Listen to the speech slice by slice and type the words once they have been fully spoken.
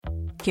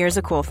Here's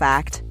a cool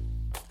fact.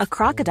 A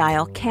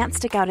crocodile can't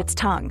stick out its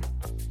tongue.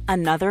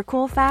 Another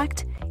cool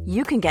fact,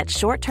 you can get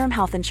short-term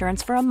health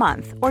insurance for a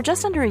month or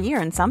just under a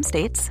year in some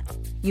states.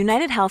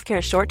 United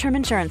Healthcare short-term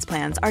insurance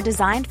plans are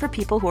designed for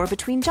people who are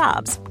between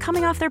jobs,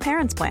 coming off their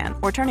parents' plan,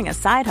 or turning a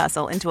side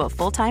hustle into a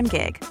full-time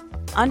gig.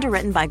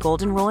 Underwritten by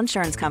Golden Rule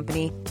Insurance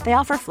Company, they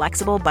offer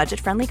flexible,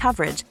 budget-friendly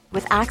coverage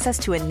with access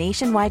to a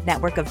nationwide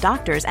network of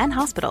doctors and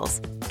hospitals.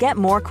 Get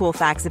more cool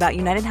facts about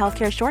United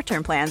Healthcare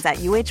short-term plans at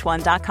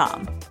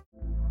uh1.com.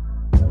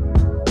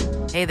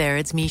 Hey there,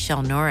 it's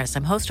Michelle Norris.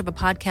 I'm host of a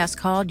podcast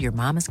called Your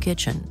Mama's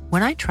Kitchen.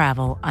 When I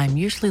travel, I'm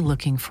usually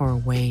looking for a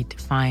way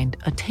to find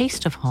a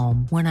taste of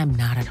home when I'm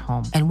not at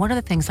home. And one of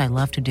the things I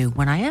love to do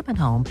when I am at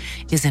home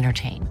is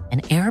entertain.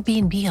 And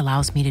Airbnb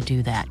allows me to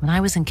do that. When I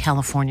was in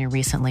California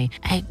recently,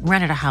 I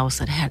rented a house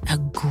that had a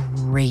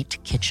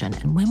great kitchen.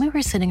 And when we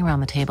were sitting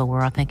around the table, we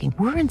were all thinking,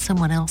 we're in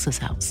someone else's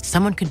house.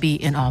 Someone could be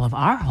in all of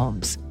our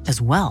homes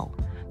as well.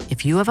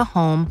 If you have a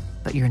home,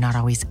 but you're not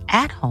always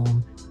at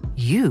home,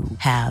 you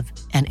have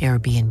an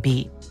Airbnb.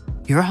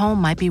 Your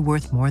home might be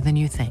worth more than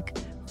you think.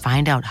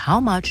 Find out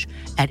how much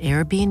at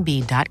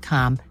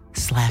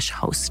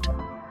airbnb.com/host.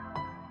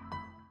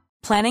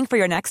 Planning for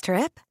your next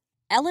trip?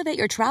 Elevate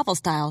your travel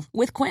style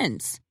with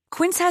Quince.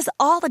 Quince has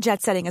all the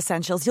jet-setting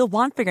essentials you'll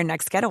want for your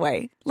next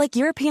getaway, like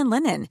European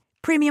linen,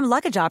 premium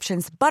luggage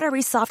options,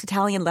 buttery soft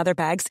Italian leather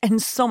bags,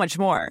 and so much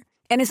more.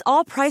 And is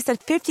all priced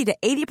at 50 to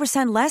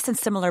 80% less than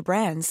similar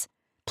brands.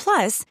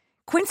 Plus,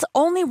 Quince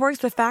only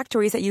works with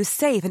factories that use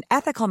safe and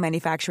ethical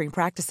manufacturing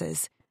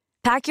practices.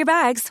 Pack your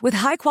bags with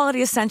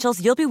high-quality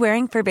essentials you'll be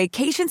wearing for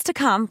vacations to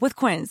come with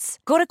Quince.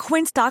 Go to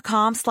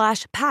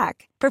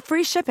quince.com/pack for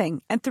free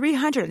shipping and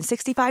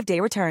 365-day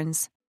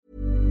returns.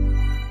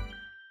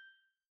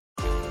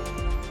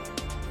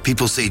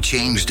 People say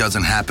change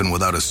doesn't happen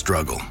without a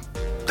struggle.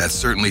 That's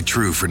certainly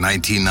true for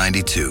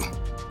 1992.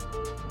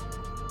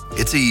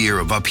 It's a year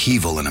of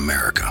upheaval in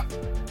America.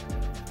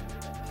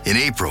 In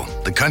April,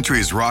 the country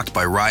is rocked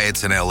by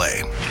riots in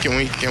L.A.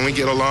 Can we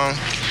get along?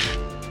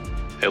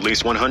 At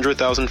least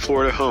 100,000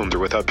 Florida homes are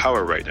without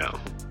power right now.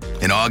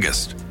 In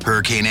August,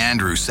 Hurricane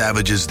Andrew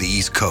savages the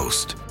East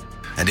Coast.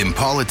 And in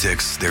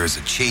politics, there is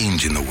a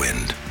change in the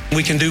wind.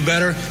 We can do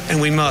better, and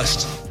we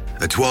must.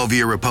 A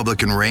 12-year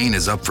Republican reign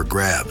is up for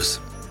grabs.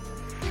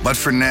 But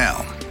for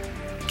now,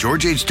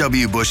 George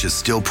H.W. Bush is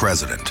still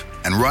president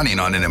and running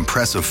on an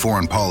impressive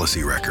foreign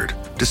policy record,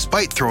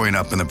 despite throwing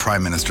up in the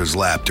Prime Minister's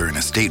lap during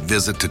a state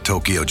visit to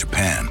Tokyo,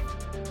 Japan.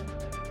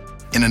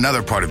 In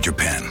another part of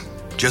Japan,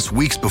 just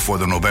weeks before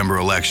the November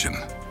election,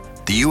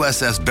 the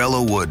USS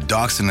Belleau Wood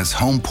docks in its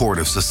home port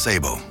of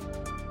Sasebo.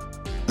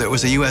 There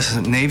was a U.S.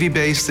 Navy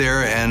base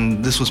there,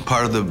 and this was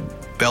part of the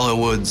Belleau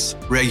Wood's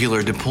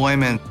regular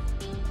deployment.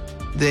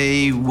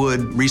 They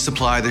would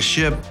resupply the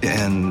ship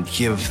and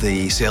give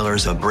the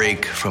sailors a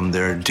break from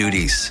their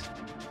duties.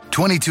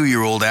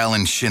 22-year-old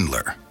Alan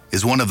Schindler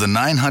is one of the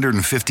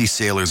 950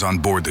 sailors on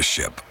board the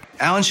ship.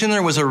 Alan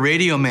Schindler was a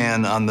radio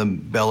man on the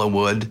Belleau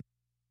Wood.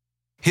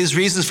 His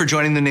reasons for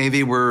joining the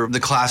Navy were the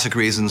classic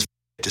reasons: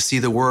 to see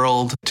the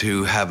world,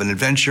 to have an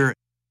adventure.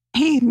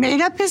 He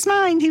made up his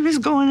mind he was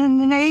going in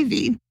the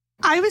Navy.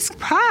 I was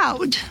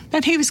proud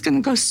that he was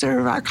going to go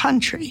serve our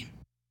country.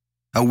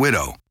 A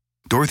widow,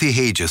 Dorothy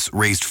Hages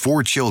raised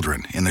 4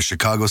 children in the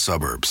Chicago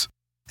suburbs.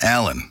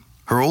 Alan,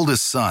 her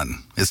oldest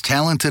son, is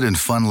talented and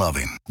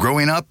fun-loving.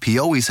 Growing up, he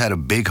always had a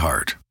big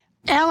heart.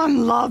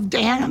 Alan loved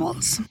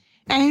animals,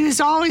 and he was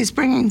always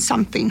bringing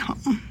something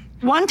home.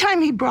 One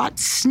time he brought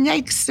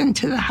snakes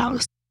into the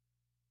house.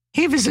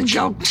 He was a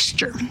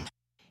jokester.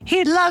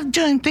 He loved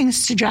doing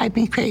things to drive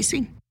me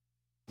crazy.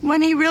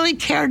 When he really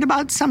cared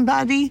about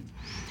somebody,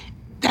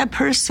 that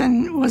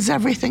person was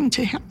everything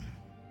to him.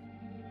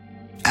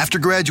 After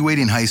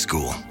graduating high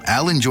school,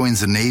 Alan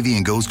joins the Navy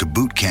and goes to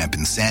boot camp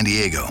in San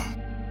Diego.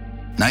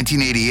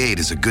 1988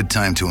 is a good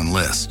time to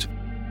enlist.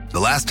 The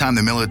last time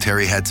the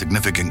military had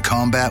significant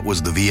combat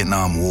was the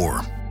Vietnam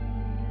War.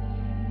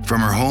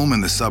 From her home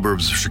in the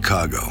suburbs of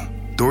Chicago,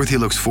 Dorothy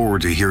looks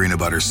forward to hearing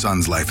about her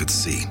son's life at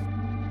sea.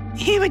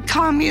 He would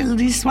call me at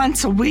least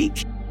once a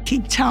week.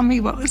 He'd tell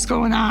me what was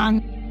going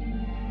on.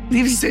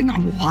 He was in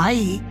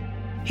Hawaii.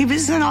 He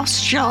was in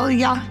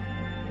Australia.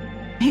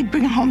 He'd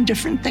bring home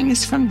different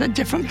things from the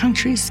different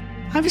countries.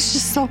 I was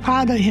just so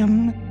proud of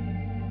him.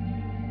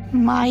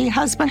 My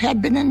husband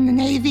had been in the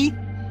Navy,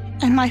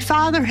 and my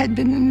father had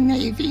been in the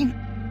Navy.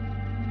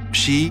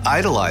 She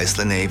idolized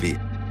the Navy.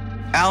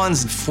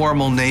 Alan's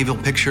formal naval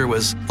picture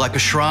was like a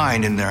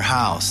shrine in their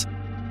house.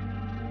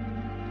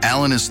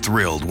 Alan is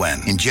thrilled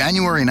when, in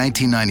January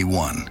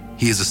 1991,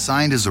 he is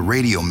assigned as a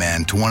radio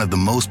man to one of the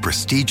most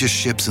prestigious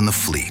ships in the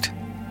fleet,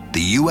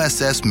 the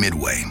USS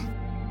Midway.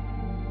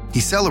 He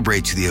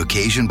celebrates the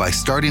occasion by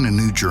starting a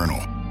new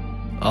journal.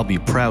 I'll be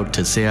proud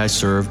to say I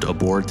served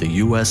aboard the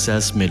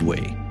USS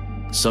Midway.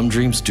 Some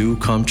dreams do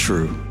come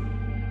true.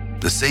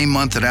 The same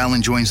month that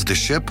Alan joins the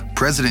ship,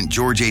 President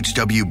George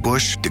H.W.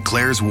 Bush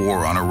declares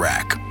war on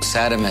Iraq.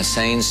 Saddam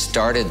Hussein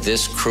started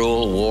this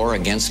cruel war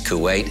against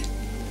Kuwait.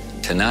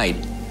 Tonight,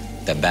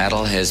 the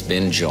battle has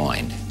been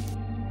joined.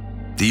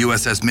 The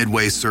USS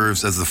Midway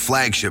serves as the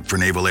flagship for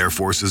naval air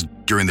forces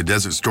during the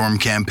Desert Storm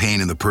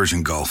campaign in the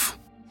Persian Gulf.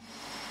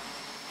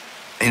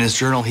 In his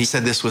journal, he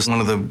said this was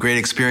one of the great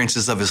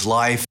experiences of his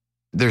life.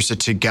 There's a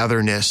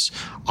togetherness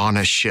on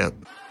a ship.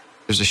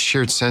 There's a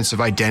shared sense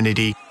of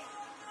identity.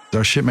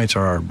 Our shipmates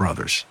are our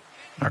brothers,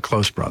 our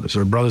close brothers.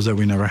 They're brothers that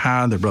we never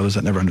had. They're brothers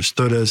that never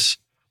understood us.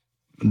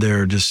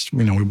 They're just,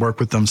 we work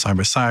with them side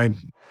by side.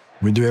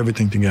 We do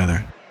everything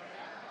together.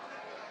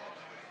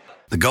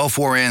 The Gulf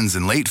War ends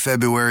in late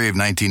February of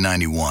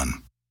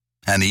 1991,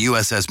 and the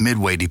USS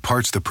Midway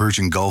departs the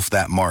Persian Gulf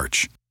that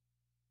March.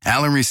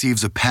 Alan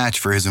receives a patch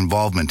for his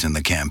involvement in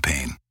the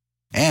campaign,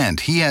 and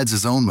he adds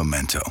his own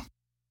memento.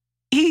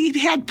 He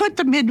had put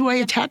the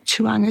Midway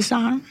tattoo on his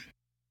arm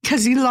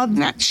because he loved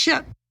that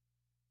ship.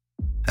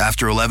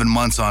 After 11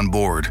 months on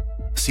board,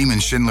 Seaman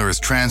Schindler is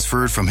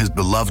transferred from his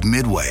beloved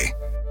Midway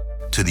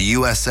to the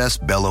USS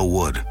Belleau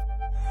Wood.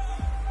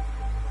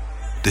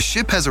 The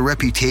ship has a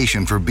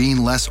reputation for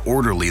being less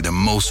orderly than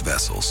most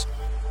vessels.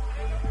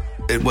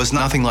 It was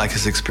nothing like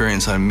his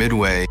experience on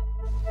Midway.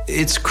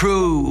 Its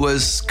crew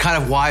was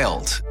kind of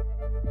wild.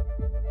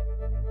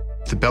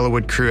 The Belleau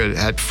Wood crew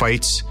had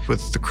fights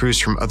with the crews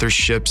from other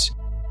ships.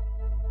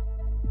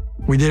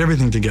 We did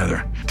everything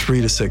together,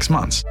 3 to 6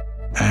 months.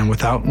 And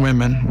without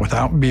women,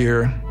 without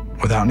beer,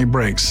 without any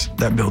breaks,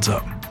 that builds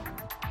up.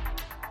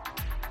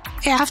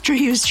 After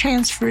he was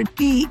transferred,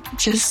 he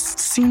just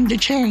seemed to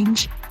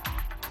change.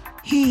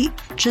 He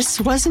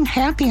just wasn't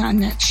happy on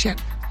that ship.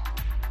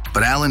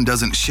 But Alan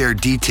doesn't share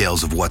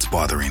details of what's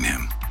bothering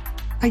him.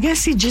 I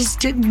guess he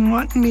just didn't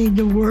want me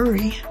to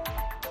worry.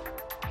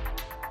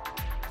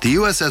 The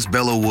USS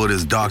Belleau Wood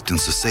is docked in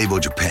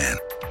Sasebo, Japan,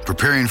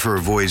 preparing for a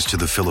voyage to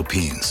the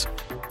Philippines.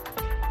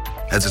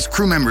 As its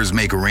crew members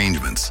make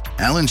arrangements,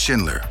 Alan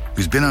Schindler,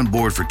 who's been on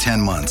board for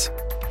 10 months,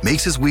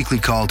 makes his weekly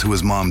call to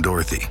his mom,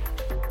 Dorothy.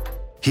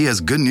 He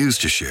has good news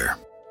to share.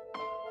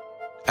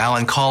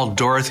 Alan called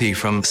Dorothy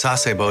from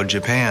Sasebo,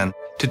 Japan,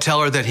 to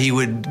tell her that he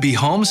would be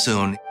home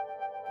soon.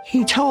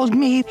 He told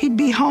me he'd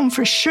be home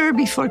for sure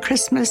before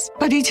Christmas,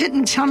 but he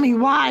didn't tell me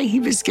why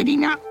he was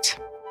getting out.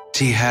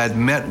 He had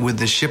met with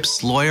the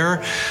ship's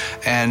lawyer,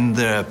 and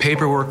the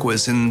paperwork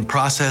was in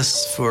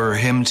process for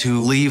him to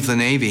leave the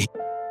Navy.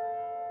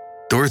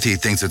 Dorothy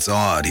thinks it's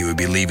odd he would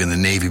be leaving the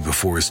Navy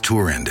before his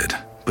tour ended,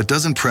 but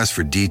doesn't press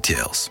for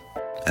details.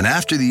 And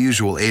after the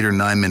usual 8 or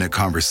 9 minute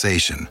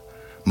conversation,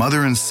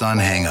 mother and son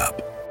hang up.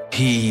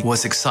 He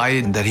was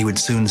excited that he would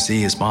soon see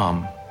his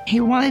mom.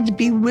 He wanted to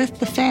be with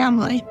the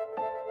family.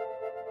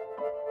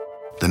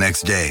 The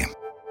next day,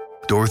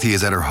 Dorothy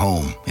is at her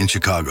home in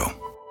Chicago.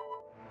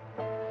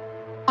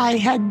 I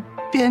had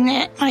been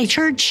at my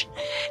church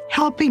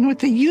helping with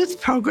the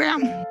youth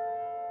program.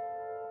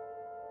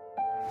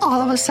 All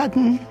of a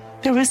sudden,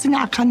 there was a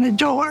knock on the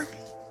door,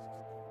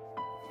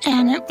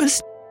 and it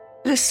was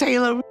the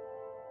sailor.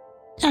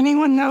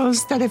 Anyone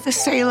knows that if a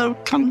sailor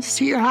comes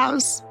to your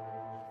house,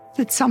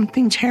 that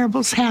something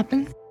terrible's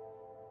happened.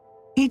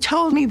 He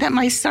told me that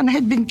my son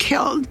had been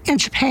killed in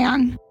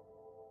Japan.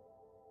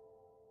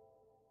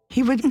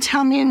 He wouldn't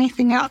tell me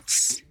anything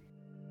else.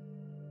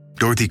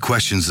 Dorothy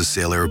questions the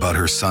sailor about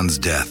her son's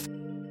death.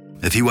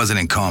 If he wasn't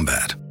in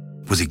combat,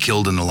 was he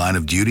killed in the line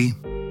of duty?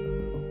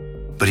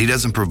 But he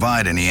doesn't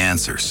provide any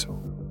answers.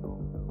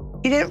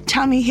 He didn't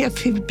tell me if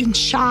he'd been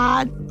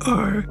shot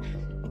or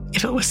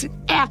if it was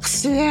an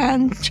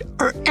accident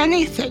or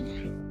anything.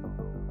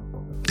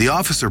 The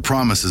officer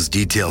promises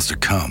details to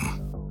come.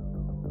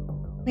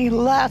 He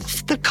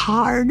left the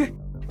card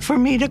for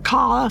me to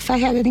call if I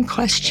had any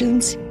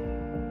questions.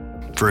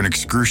 For an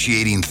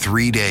excruciating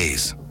 3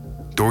 days,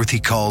 Dorothy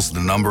calls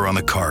the number on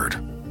the card.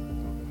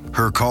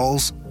 Her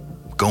calls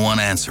go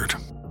unanswered.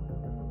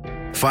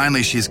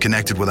 Finally, she's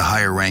connected with a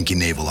higher-ranking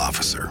naval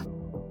officer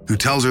who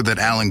tells her that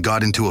Alan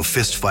got into a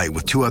fist fight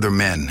with 2 other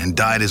men and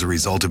died as a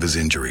result of his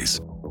injuries.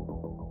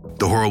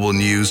 The horrible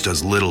news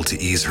does little to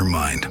ease her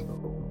mind.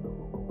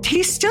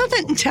 He still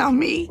didn't tell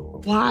me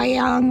why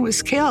Alan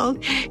was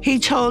killed. He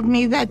told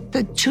me that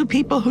the 2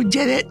 people who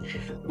did it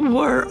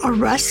were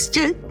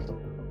arrested.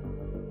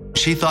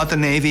 She thought the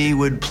Navy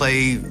would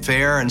play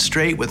fair and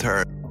straight with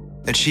her,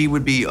 that she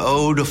would be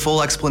owed a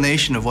full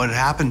explanation of what had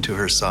happened to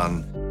her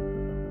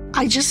son.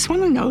 I just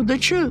want to know the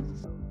truth.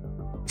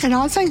 And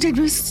all I did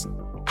was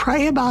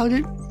pray about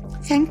it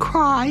and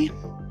cry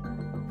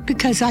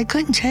because I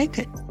couldn't take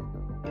it.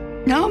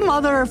 No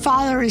mother or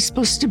father is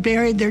supposed to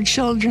bury their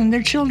children.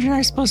 Their children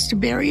are supposed to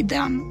bury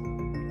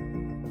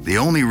them. The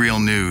only real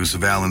news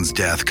of Alan's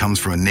death comes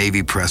from a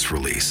Navy press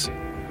release,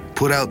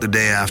 put out the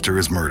day after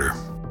his murder.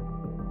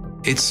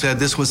 It said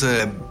this was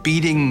a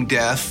beating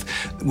death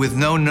with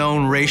no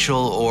known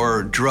racial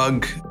or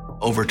drug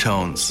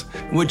overtones,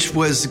 which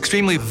was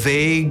extremely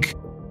vague.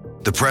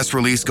 The press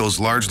release goes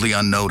largely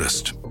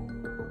unnoticed,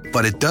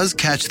 but it does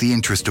catch the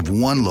interest of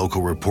one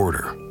local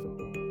reporter.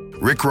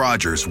 Rick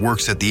Rogers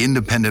works at the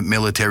independent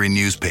military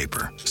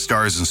newspaper,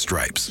 Stars and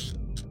Stripes.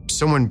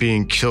 Someone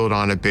being killed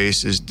on a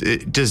base,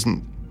 it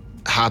doesn't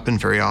happen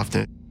very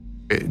often.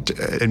 It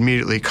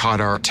immediately caught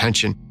our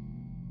attention.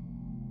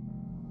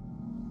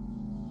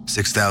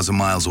 6,000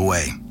 miles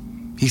away,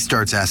 he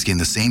starts asking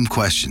the same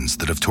questions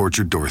that have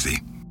tortured Dorothy.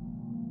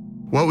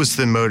 What was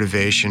the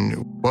motivation?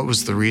 What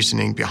was the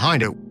reasoning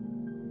behind it?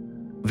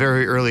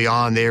 Very early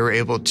on, they were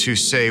able to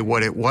say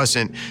what it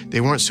wasn't. They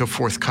weren't so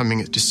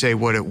forthcoming to say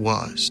what it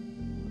was.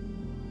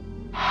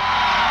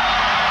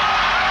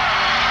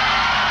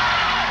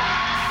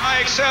 I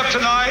accept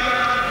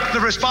tonight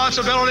the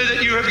responsibility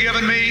that you have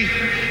given me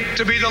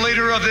to be the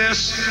leader of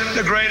this,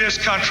 the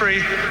greatest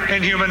country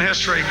in human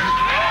history.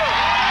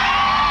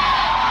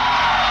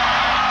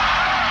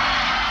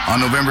 On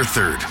November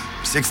 3rd,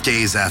 6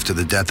 days after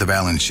the death of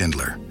Alan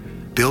Schindler,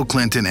 Bill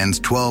Clinton ends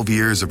 12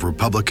 years of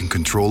Republican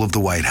control of the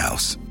White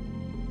House.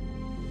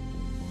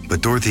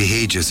 But Dorothy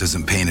Hages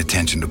isn't paying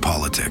attention to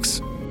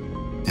politics.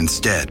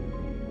 Instead,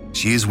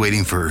 she is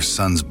waiting for her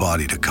son's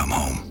body to come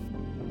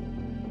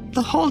home.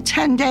 The whole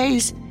 10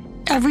 days,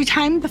 every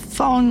time the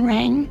phone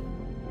rang,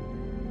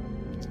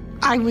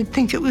 I would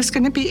think it was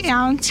going to be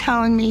Alan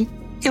telling me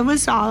it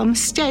was all a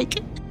mistake.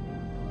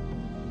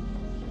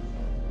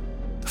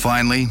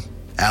 Finally,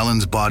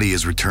 Alan's body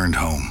is returned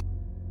home.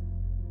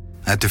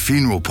 At the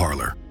funeral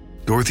parlor,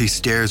 Dorothy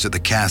stares at the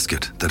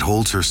casket that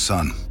holds her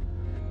son.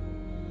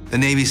 The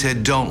Navy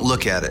said, don't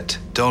look at it.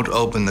 Don't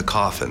open the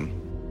coffin.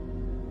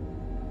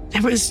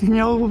 There was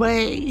no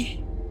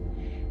way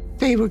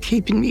they were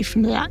keeping me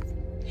from that.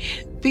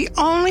 The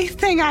only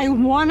thing I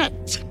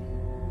wanted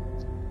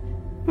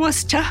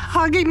was to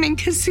hug him and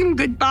kiss him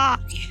goodbye.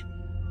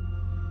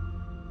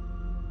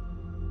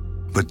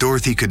 But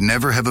Dorothy could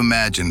never have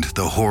imagined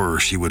the horror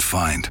she would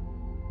find.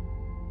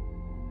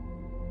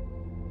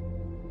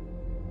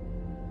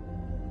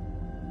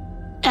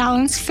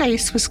 Alan's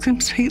face was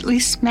completely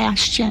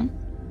smashed in.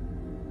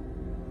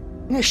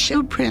 The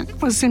shoe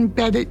print was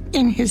embedded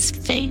in his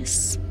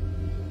face.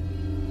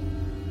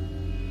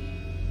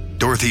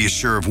 Dorothy is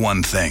sure of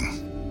one thing.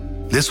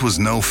 This was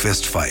no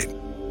fist fight.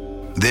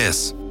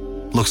 This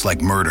looks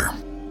like murder.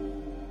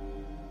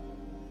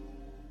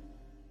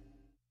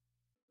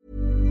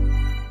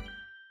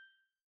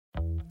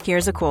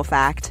 Here's a cool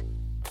fact.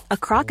 A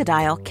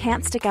crocodile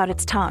can't stick out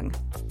its tongue.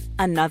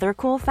 Another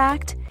cool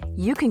fact,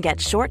 you can get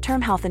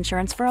short-term health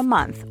insurance for a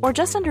month or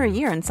just under a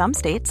year in some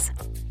states.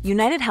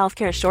 United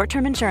Healthcare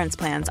short-term insurance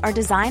plans are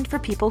designed for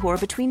people who are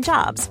between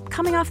jobs,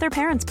 coming off their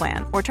parents'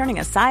 plan, or turning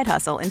a side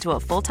hustle into a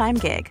full-time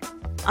gig.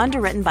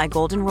 Underwritten by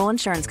Golden Rule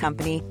Insurance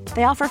Company,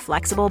 they offer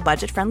flexible,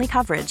 budget-friendly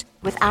coverage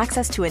with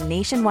access to a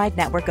nationwide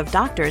network of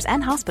doctors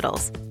and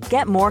hospitals.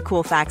 Get more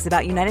cool facts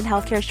about United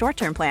Healthcare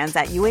short-term plans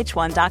at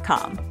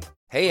uh1.com.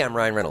 Hey, I'm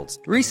Ryan Reynolds.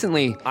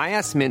 Recently, I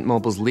asked Mint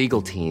Mobile's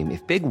legal team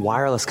if big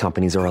wireless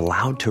companies are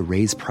allowed to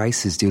raise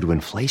prices due to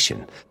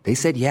inflation. They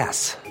said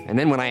yes. And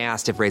then when I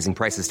asked if raising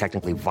prices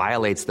technically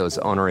violates those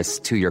onerous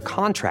 2-year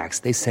contracts,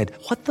 they said,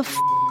 "What the f***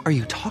 are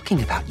you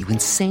talking about, you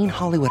insane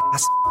Hollywood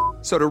ass?"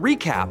 So to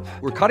recap,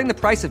 we're cutting the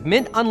price of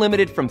Mint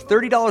Unlimited from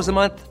 $30 a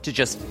month to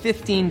just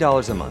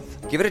 $15 a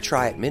month. Give it a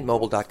try at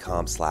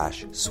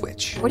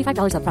mintmobile.com/switch.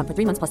 $45 up front for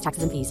 3 months plus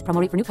taxes and fees.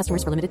 Promo rate for new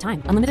customers for limited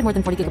time. Unlimited more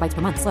than 40 gigabytes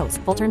per month. Slows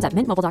full terms at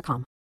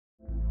mintmobile.com.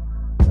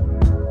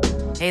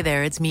 Hey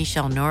there, it's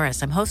Michelle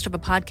Norris. I'm host of a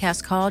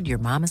podcast called Your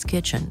Mama's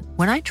Kitchen.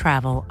 When I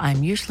travel,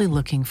 I'm usually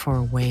looking for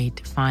a way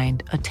to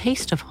find a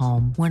taste of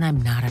home when I'm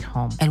not at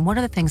home. And one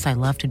of the things I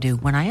love to do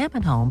when I am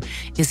at home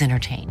is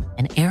entertain.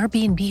 And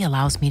Airbnb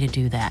allows me to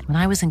do that. When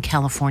I was in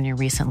California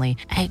recently,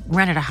 I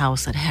rented a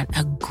house that had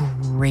a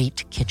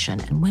great kitchen.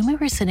 And when we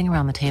were sitting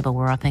around the table,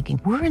 we're all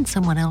thinking, we're in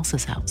someone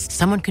else's house.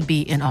 Someone could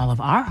be in all of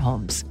our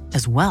homes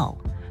as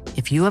well.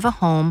 If you have a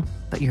home,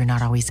 but you're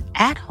not always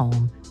at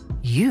home,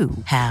 you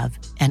have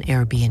an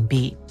Airbnb.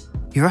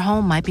 Your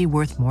home might be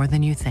worth more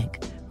than you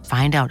think.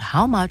 Find out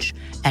how much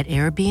at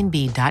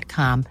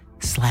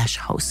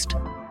airbnb.com/host.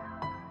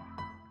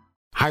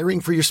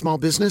 Hiring for your small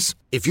business?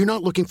 If you're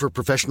not looking for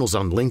professionals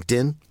on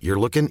LinkedIn, you're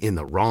looking in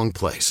the wrong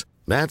place.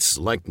 That's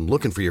like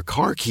looking for your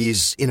car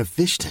keys in a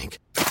fish tank.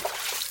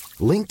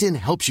 LinkedIn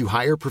helps you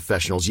hire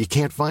professionals you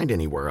can't find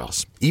anywhere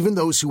else, even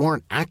those who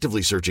aren't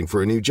actively searching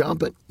for a new job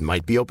but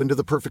might be open to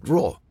the perfect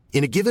role.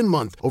 In a given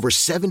month, over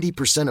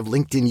 70% of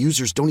LinkedIn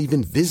users don't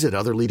even visit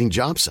other leading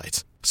job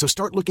sites. So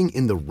start looking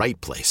in the right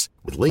place.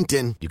 With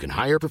LinkedIn, you can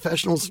hire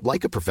professionals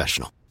like a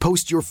professional.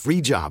 Post your free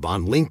job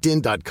on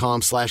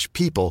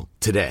linkedin.com/people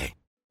today.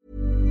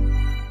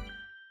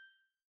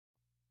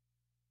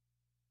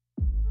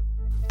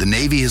 The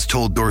Navy has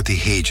told Dorothy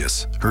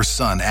Hages her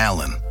son,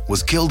 Alan,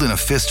 was killed in a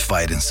fist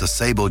fight in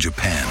Sasebo,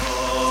 Japan.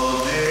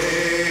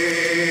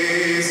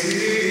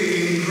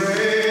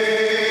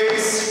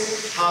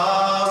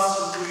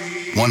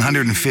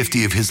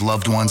 150 of his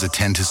loved ones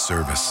attend his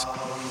service.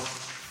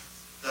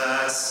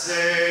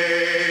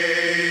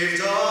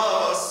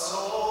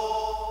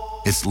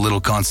 It's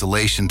little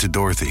consolation to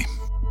Dorothy.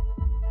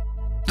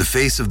 The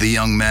face of the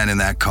young man in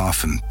that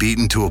coffin,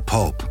 beaten to a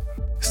pulp,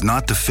 is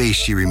not the face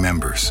she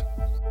remembers.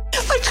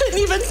 I couldn't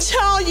even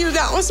tell you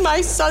that was my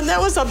son. That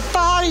was a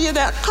body in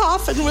that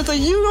coffin with a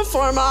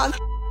uniform on.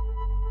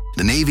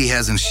 The Navy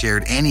hasn't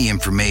shared any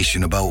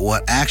information about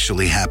what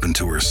actually happened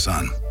to her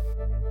son.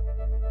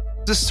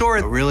 The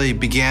story really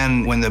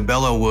began when the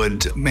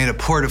Bellewood made a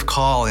port of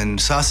call in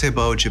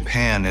Sasebo,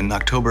 Japan in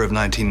October of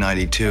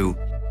 1992.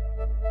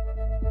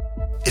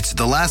 It's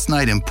the last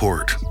night in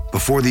port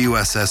before the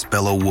USS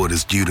Bellewood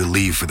is due to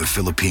leave for the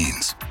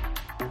Philippines.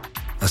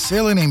 A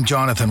sailor named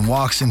Jonathan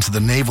walks into the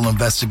Naval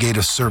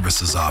Investigative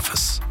Services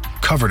office,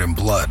 covered in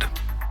blood.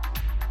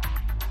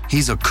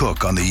 He's a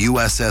cook on the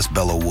USS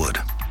Bellewood.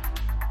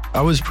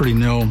 I was pretty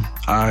new.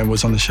 I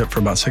was on the ship for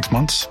about 6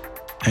 months,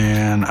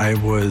 and I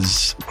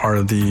was part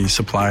of the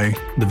supply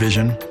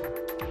division.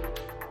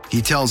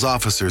 He tells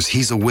officers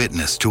he's a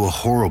witness to a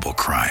horrible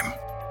crime.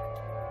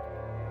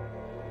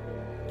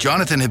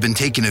 Jonathan had been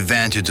taking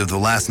advantage of the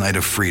last night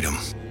of freedom.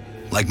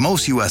 Like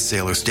most U.S.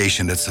 sailors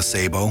stationed at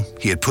Sasebo,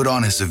 he had put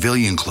on his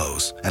civilian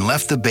clothes and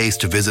left the base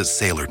to visit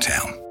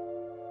Sailortown.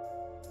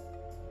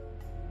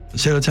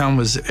 Sailortown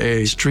was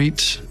a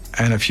street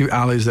and a few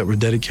alleys that were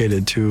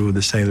dedicated to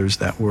the sailors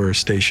that were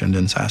stationed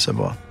in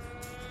Sasebo.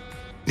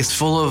 It's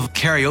full of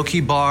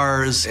karaoke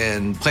bars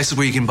and places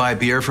where you can buy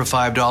beer for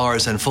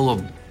 $5 and full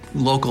of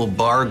local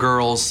bar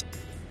girls.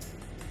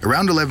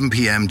 Around 11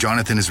 p.m.,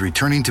 Jonathan is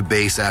returning to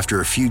base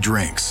after a few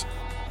drinks.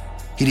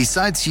 He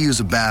decides to use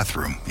a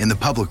bathroom in the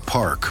public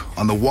park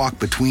on the walk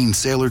between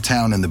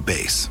Sailortown and the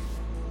base.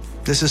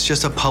 This is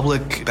just a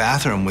public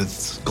bathroom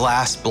with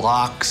glass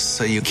blocks,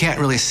 so you can't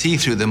really see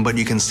through them, but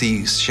you can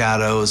see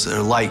shadows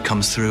or light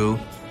comes through.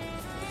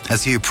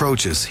 As he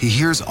approaches, he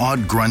hears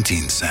odd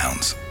grunting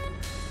sounds.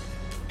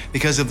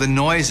 Because of the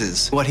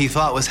noises, what he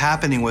thought was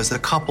happening was a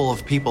couple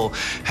of people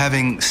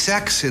having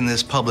sex in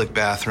this public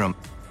bathroom.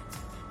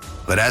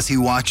 But as he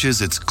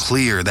watches, it's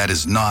clear that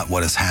is not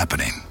what is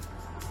happening.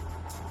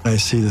 I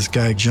see this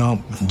guy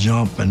jump and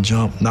jump and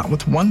jump, not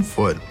with one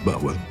foot,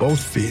 but with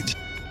both feet.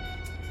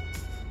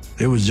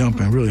 It was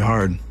jumping really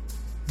hard.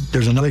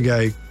 There's another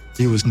guy,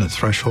 he was in the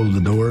threshold of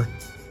the door.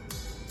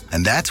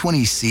 And that's when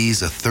he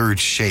sees a third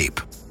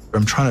shape.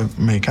 I'm trying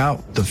to make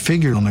out the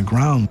figure on the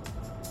ground.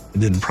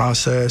 It didn't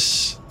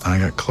process. I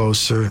got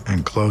closer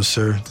and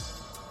closer.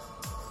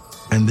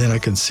 And then I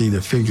could see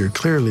the figure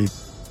clearly.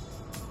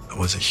 It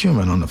was a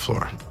human on the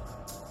floor.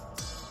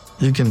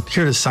 You can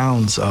hear the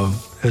sounds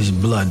of his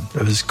blood,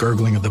 of his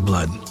gurgling of the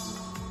blood.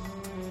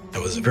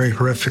 It was a very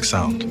horrific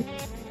sound.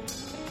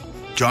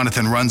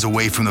 Jonathan runs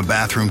away from the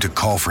bathroom to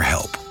call for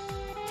help.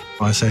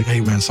 I say,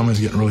 hey man,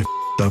 somebody's getting really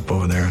up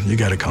over there. You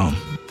gotta come.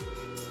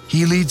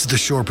 He leads the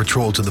shore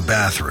patrol to the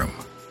bathroom,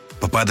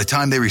 but by the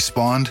time they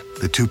respond,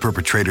 the two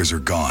perpetrators are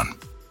gone.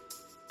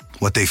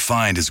 What they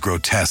find is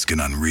grotesque and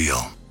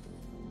unreal.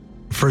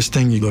 First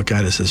thing you look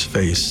at is his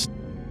face.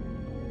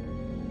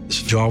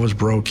 His jaw was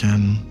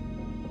broken.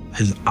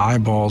 His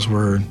eyeballs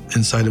were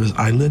inside of his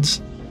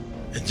eyelids.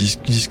 You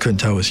just couldn't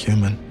tell it was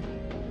human.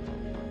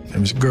 He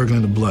was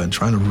gurgling the blood,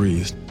 trying to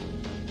breathe.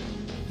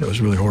 It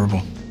was really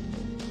horrible.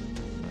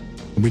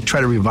 We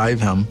try to revive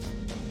him,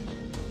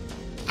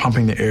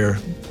 pumping the air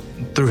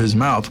through his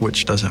mouth,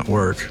 which doesn't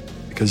work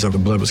because of the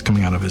blood was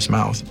coming out of his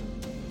mouth.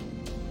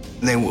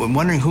 They were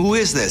wondering, who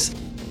is this?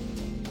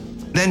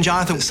 Then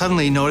Jonathan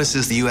suddenly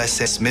notices the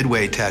USS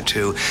Midway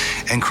tattoo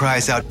and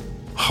cries out,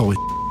 holy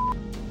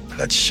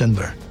that's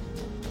Schindler.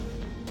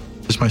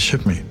 It's my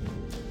shipmate.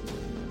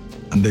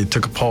 And they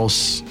took a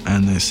pulse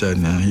and they said,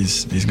 no,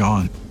 he's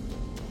gone.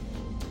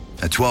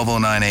 At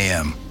 12:09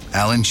 a.m.,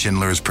 Alan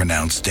Schindler is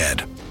pronounced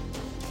dead.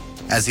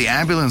 As the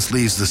ambulance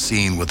leaves the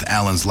scene with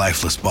Alan's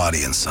lifeless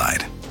body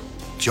inside,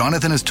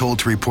 Jonathan is told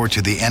to report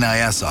to the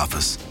NIS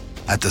office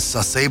at the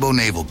Sasebo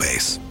Naval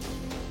Base.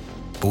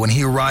 But when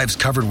he arrives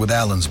covered with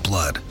Alan's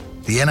blood,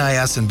 the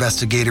NIS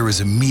investigator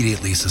is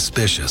immediately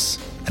suspicious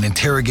and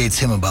interrogates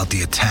him about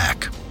the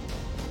attack.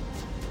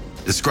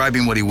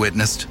 Describing what he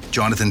witnessed,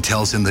 Jonathan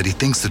tells him that he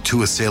thinks the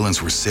two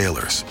assailants were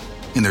sailors,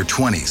 in their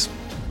 20s,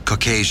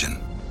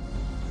 Caucasian,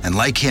 and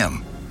like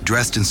him,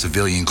 dressed in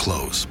civilian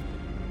clothes.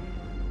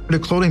 The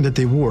clothing that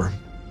they wore,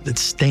 it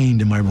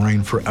stained in my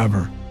brain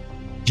forever.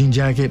 Jean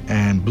jacket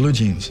and blue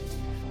jeans.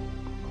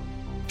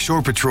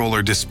 Shore patrol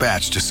are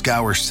dispatched to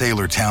scour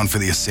Sailortown for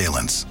the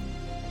assailants.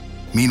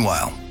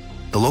 Meanwhile,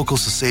 the local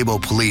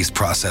Sasebo police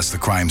process the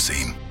crime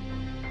scene,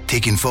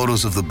 taking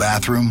photos of the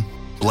bathroom,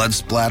 blood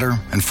splatter,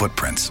 and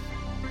footprints.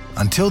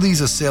 Until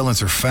these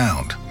assailants are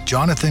found,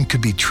 Jonathan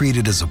could be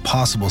treated as a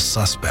possible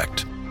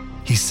suspect.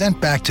 He's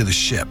sent back to the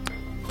ship,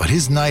 but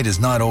his night is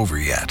not over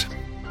yet.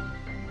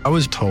 I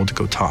was told to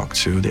go talk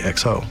to the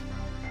XO.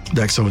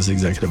 The XO is the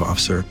executive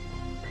officer.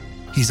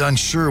 He's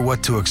unsure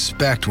what to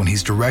expect when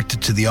he's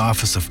directed to the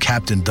office of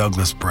Captain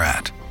Douglas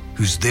Bratt,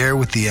 who's there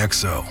with the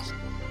XO.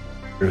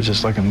 It was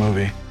just like a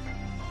movie.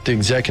 The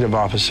executive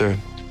officer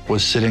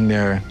was sitting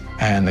there,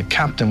 and the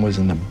captain was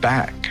in the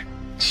back,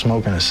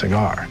 smoking a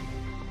cigar.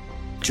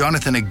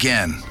 Jonathan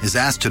again is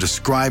asked to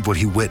describe what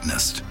he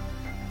witnessed,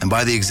 and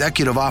by the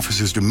executive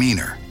officer's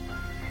demeanor,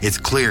 it's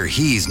clear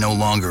he's no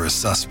longer a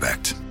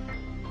suspect.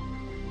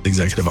 The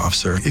executive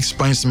officer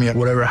explains to me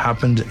whatever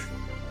happened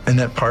in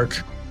that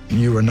park,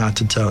 you are not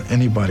to tell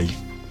anybody,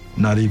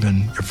 not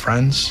even your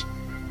friends,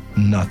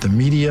 not the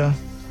media,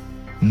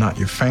 not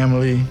your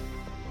family,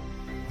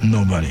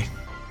 nobody.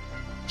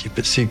 Keep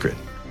it secret.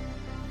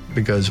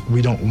 because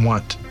we don't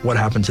want what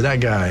happened to that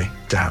guy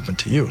to happen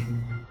to you.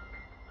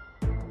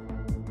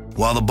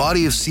 While the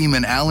body of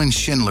Seaman Alan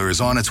Schindler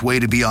is on its way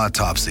to be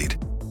autopsied,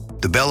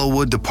 the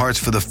Bellewood departs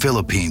for the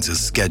Philippines as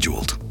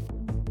scheduled.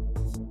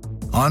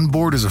 On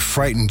board is a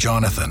frightened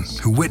Jonathan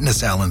who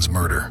witnessed Alan's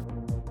murder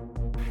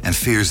and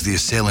fears the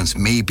assailants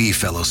may be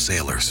fellow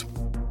sailors.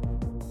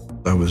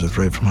 I was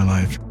afraid for my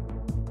life.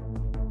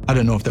 I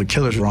didn't know if the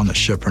killers were on the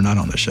ship or not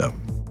on the ship.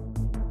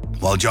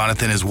 While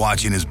Jonathan is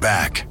watching his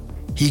back,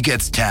 he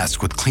gets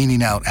tasked with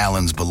cleaning out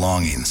Alan's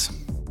belongings.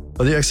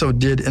 But the XO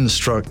did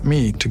instruct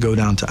me to go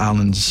down to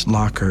Alan's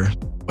locker,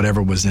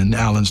 whatever was in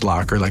Alan's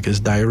locker, like his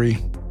diary.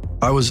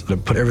 I was to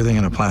put everything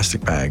in a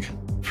plastic bag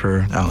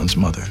for Alan's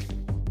mother.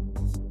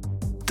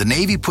 The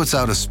Navy puts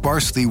out a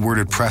sparsely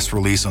worded press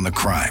release on the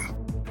crime,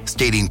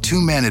 stating 2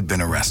 men had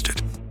been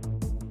arrested.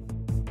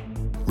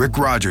 Rick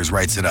Rogers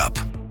writes it up.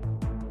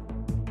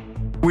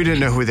 We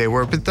didn't know who they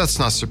were, but that's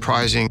not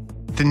surprising.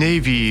 The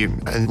Navy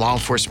and law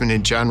enforcement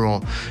in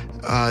general,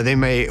 they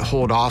may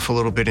hold off a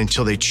little bit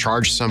until they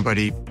charge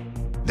somebody.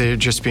 They're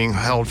just being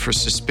held for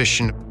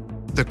suspicion.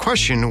 The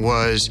question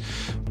was,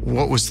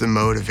 what was the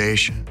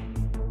motivation?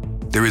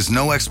 There is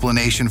no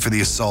explanation for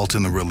the assault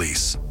in the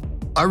release.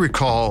 I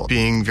recall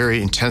being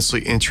very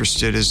intensely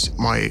interested, as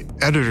my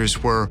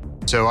editors were,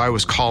 so I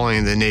was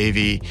calling the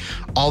Navy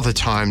all the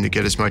time to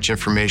get as much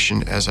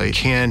information as I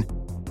can.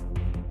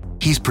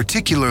 He's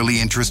particularly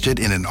interested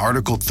in an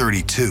Article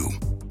 32,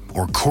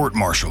 or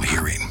court-martial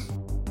hearing.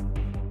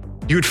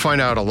 You would find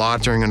out a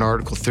lot during an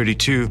Article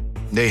 32.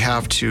 They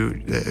have to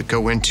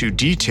go into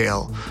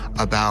detail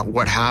about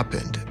what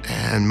happened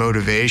and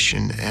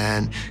motivation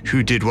and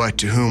who did what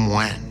to whom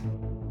when.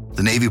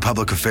 The Navy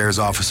Public Affairs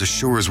Office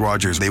assures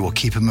Rogers they will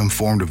keep him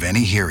informed of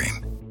any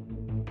hearing.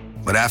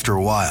 But after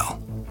a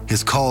while,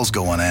 his calls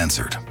go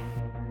unanswered.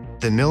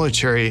 The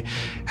military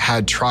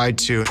had tried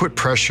to put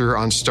pressure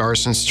on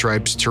Stars and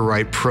Stripes to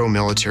write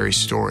pro-military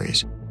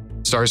stories.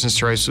 Stars and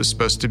Stripes was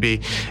supposed to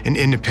be an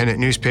independent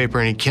newspaper,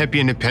 and it can't be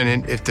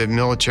independent if the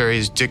military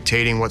is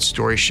dictating what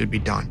stories should be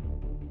done.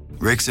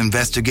 Rick's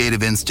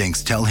investigative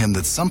instincts tell him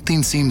that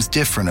something seems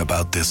different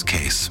about this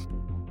case.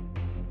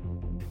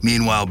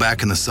 Meanwhile,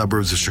 back in the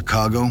suburbs of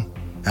Chicago,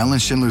 Alan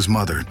Schindler's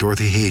mother,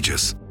 Dorothy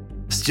Hages,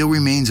 still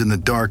remains in the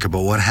dark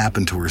about what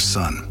happened to her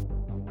son.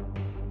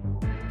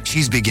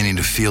 She's beginning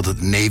to feel that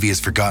the Navy has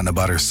forgotten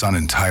about her son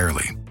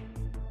entirely.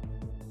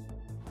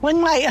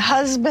 When my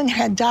husband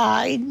had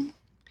died,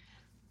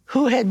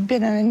 who had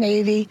been in the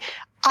Navy,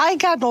 I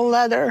got a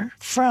letter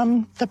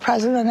from the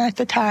president at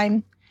the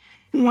time.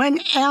 When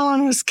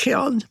Alan was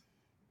killed,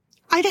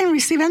 I didn't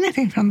receive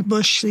anything from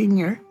Bush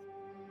Sr.,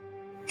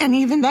 and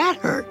even that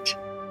hurt.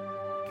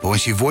 But when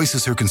she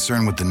voices her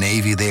concern with the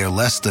Navy, they are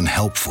less than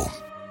helpful.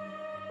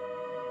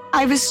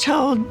 I was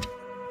told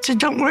to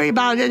don't worry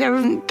about it,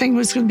 everything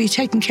was going to be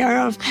taken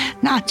care of,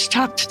 not to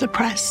talk to the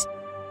press.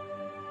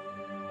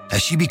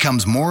 As she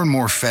becomes more and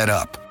more fed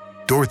up,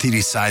 Dorothy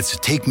decides to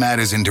take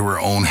matters into her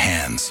own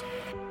hands.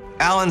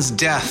 Alan's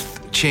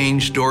death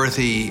changed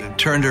Dorothy,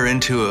 turned her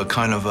into a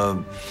kind of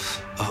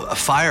a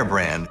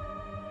firebrand.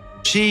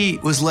 She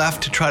was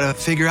left to try to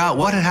figure out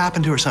what had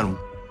happened to her son.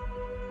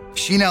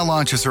 She now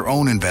launches her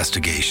own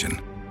investigation,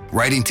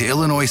 writing to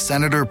Illinois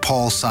Senator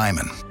Paul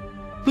Simon.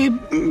 We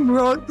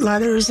wrote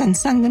letters and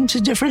sent them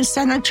to different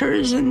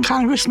senators and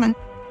congressmen.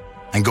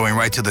 And going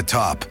right to the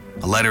top,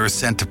 a letter is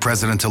sent to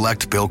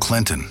President-elect Bill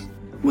Clinton.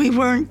 We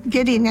weren't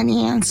getting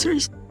any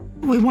answers.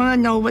 We want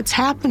to know what's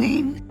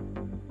happening.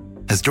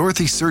 As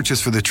Dorothy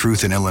searches for the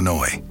truth in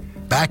Illinois,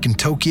 back in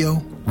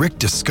Tokyo, Rick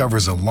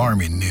discovers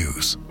alarming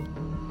news.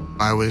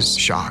 I was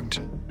shocked.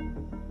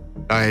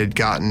 I had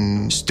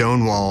gotten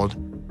stonewalled.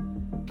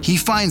 He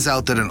finds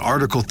out that an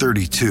Article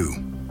 32,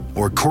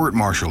 or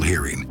court-martial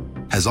hearing,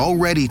 has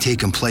already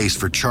taken place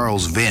for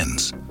Charles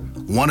Vins,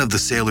 one of the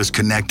sailors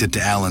connected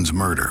to Alan's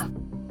murder.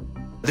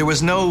 There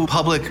was no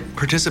public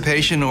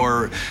participation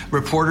or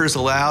reporters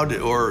allowed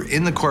or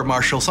in the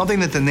court-martial, something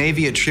that the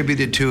Navy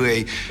attributed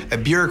to a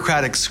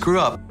bureaucratic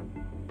screw-up.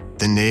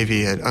 The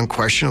Navy had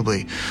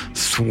unquestionably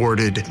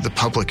thwarted the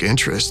public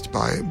interest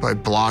by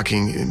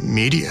blocking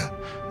media.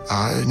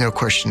 No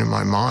question in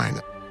my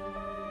mind.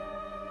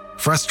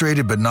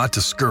 Frustrated but not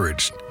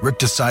discouraged, Rick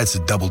decides to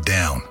double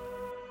down.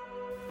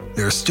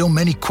 There are still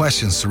many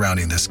questions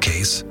surrounding this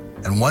case,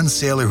 and one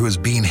sailor who is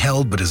being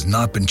held but has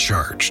not been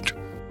charged.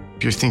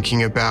 If you're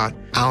thinking about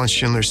Alan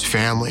Schindler's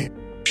family,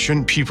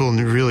 shouldn't people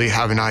really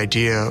have an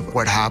idea of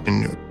what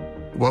happened?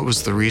 What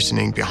was the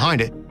reasoning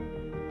behind it?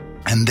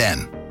 And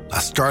then,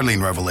 a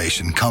startling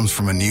revelation comes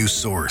from a news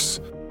source.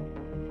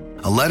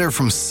 A letter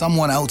from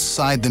someone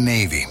outside the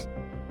Navy.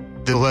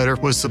 The letter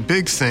was the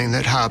big thing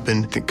that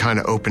happened that kind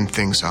of opened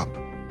things up.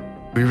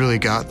 We really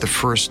got the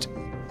first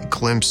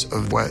glimpse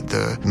of what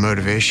the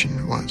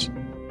motivation was.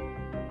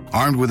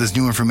 Armed with this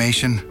new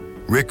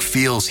information, Rick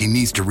feels he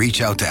needs to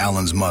reach out to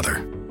Alan's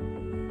mother.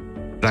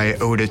 I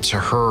owed it to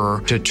her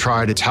to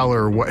try to tell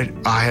her what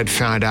I had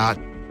found out.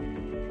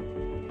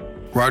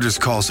 Rogers'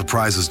 call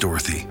surprises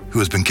Dorothy, who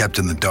has been kept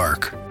in the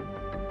dark.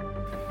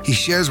 He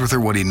shares with her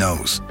what he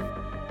knows.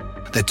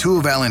 that 2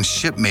 of Allen's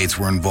shipmates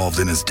were involved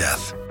in his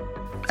death,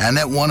 and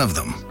that one of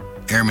them,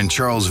 Airman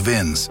Charles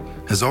Vins,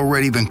 has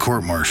already been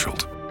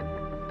court-martialed.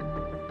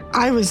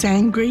 I was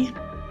angry.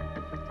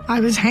 I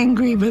was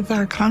angry with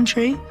our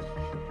country.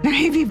 The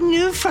Navy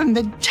knew from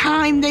the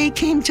time they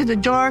came to the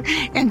door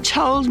and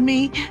told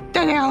me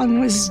that Allen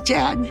was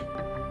dead.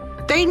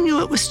 They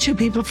knew it was 2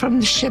 people from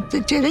the ship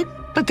that did it,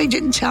 but they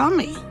didn't tell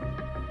me.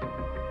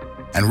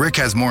 And Rick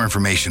has more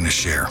information to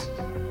share.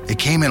 It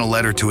came in a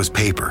letter to his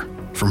paper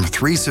from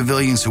 3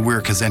 civilians who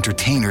work as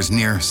entertainers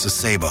near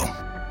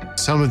Sasebo.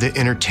 Some of the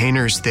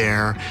entertainers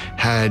there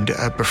had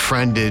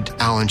befriended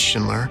Allen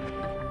Schindler.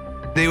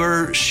 They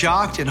were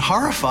shocked and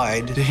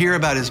horrified to hear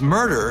about his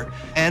murder,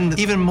 and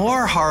even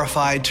more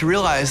horrified to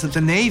realize that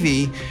the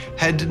Navy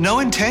had no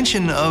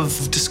intention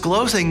of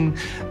disclosing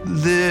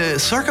the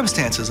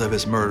circumstances of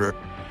his murder.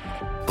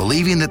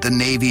 Believing that the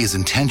Navy is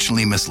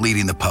intentionally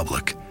misleading the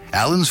public,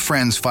 Allen's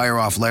friends fire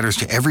off letters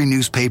to every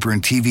newspaper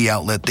and TV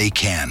outlet they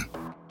can.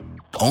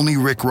 Only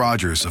Rick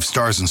Rogers of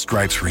Stars and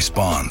Stripes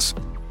responds.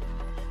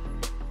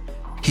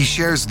 He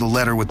shares the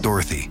letter with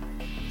Dorothy,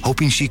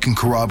 hoping she can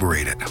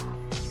corroborate it.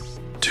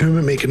 To whom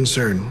it may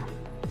concern,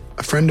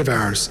 a friend of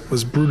ours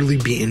was brutally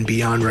beaten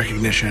beyond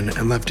recognition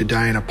and left to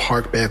die in a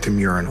park bathroom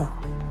urinal.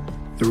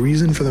 The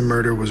reason for the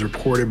murder was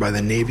reported by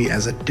the Navy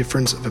as a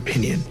difference of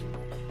opinion,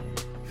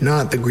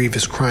 not the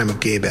grievous crime of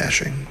gay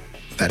bashing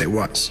that it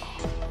was.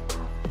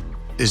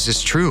 Is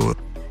this true?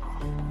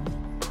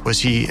 Was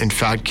he in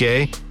fact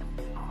gay?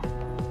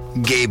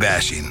 Gay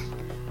bashing,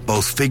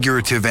 both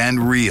figurative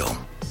and real,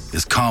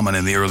 is common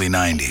in the early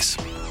 90s.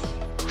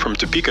 From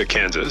Topeka,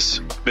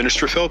 Kansas,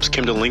 Minister Phelps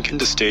came to Lincoln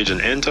to stage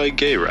an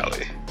anti-gay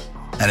rally.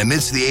 And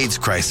amidst the AIDS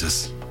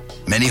crisis,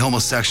 many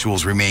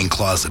homosexuals remain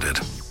closeted.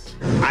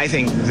 I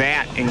think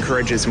that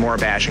encourages more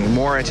bashing,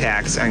 more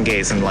attacks on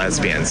gays and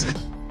lesbians.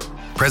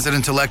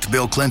 President-elect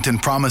Bill Clinton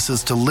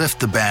promises to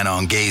lift the ban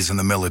on gays in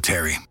the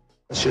military.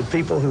 Should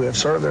people who have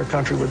served their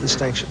country with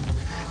distinction,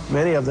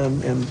 many of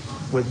them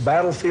with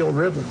battlefield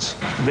ribbons,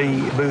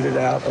 be booted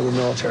out of the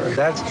military?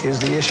 That is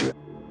the issue.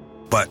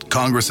 But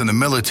Congress and the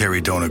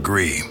military don't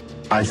agree.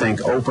 I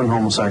think open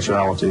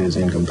homosexuality is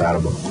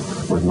incompatible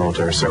with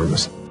military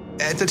service.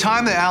 At the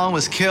time that Allen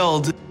was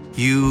killed,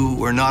 you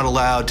were not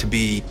allowed to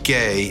be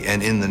gay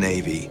and in the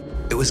Navy.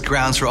 It was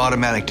grounds for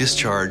automatic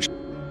discharge.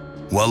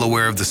 Well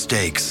aware of the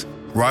stakes,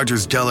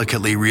 Rogers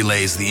delicately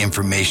relays the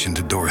information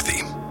to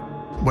Dorothy.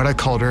 What I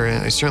called her,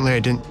 and I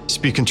didn't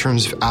speak in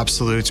terms of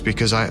absolutes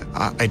because I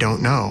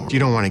don't know. You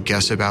don't want to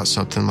guess about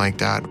something like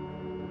that.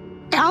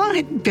 Allen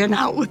had been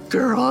out with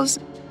girls.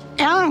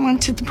 Allen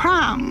went to the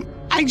prom.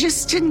 I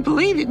just didn't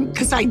believe it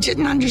because I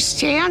didn't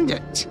understand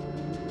it.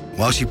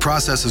 While she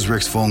processes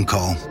Rick's phone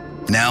call,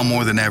 now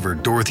more than ever,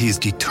 Dorothy is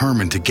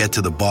determined to get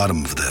to the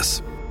bottom of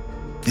this.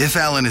 If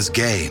Allen is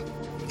gay,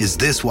 is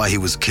this why he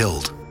was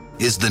killed?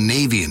 Is the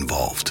Navy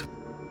involved?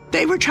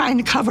 They were trying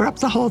to cover up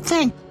the whole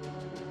thing.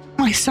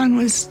 My son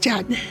was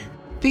dead.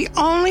 The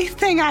only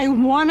thing I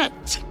wanted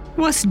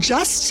was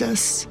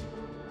justice.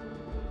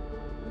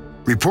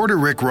 Reporter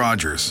Rick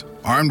Rogers,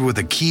 armed with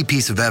a key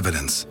piece of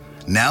evidence,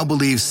 now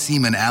believes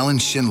Seaman Allen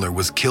Schindler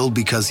was killed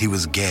because he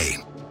was gay.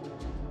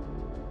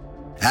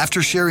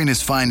 After sharing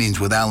his findings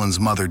with Allen's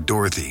mother,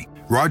 Dorothy,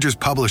 Rogers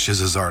publishes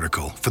his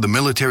article for the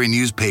military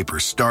newspaper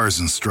Stars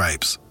and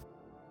Stripes.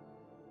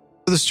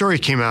 The story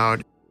came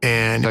out,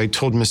 and I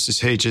told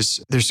Mrs.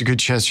 Hages there's a good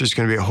chance there's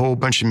going to be a whole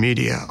bunch of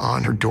media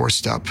on her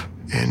doorstep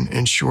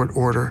in short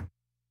order.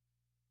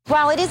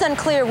 While it is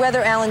unclear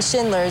whether Allen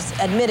Schindler's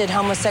admitted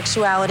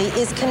homosexuality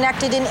is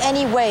connected in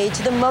any way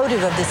to the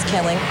motive of this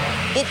killing,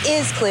 it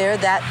is clear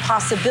that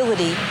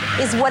possibility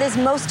is what is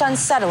most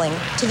unsettling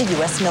to the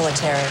U.S.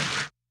 military.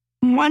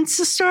 Once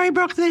the story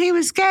broke that he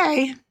was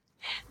gay,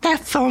 that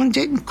phone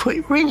didn't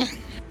quit ringing.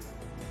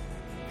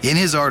 In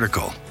his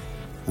article,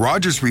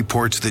 Rogers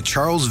reports that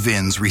Charles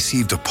Vins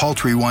received a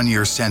paltry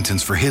 1-year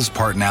sentence for his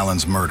part in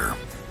Allen's murder.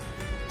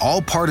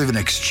 All part of an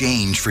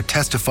exchange for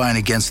testifying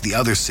against the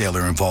other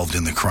sailor involved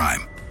in the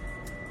crime,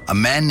 a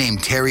man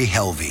named Terry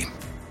Helvey.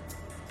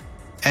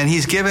 And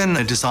he's given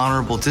a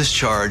dishonorable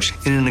discharge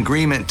in an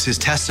agreement to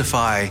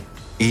testify.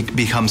 He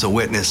becomes a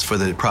witness for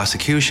the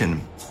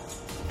prosecution.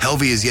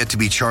 Helvey is yet to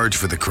be charged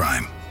for the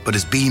crime, but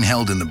is being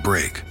held in the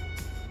brig.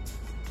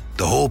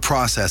 The whole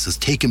process has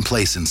taken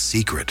place in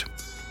secret.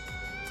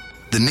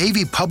 The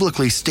Navy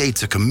publicly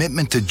states a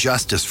commitment to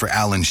justice for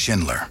Allen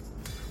Schindler,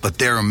 but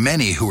there are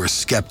many who are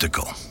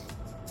skeptical.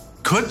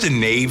 Could the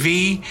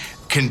Navy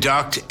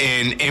conduct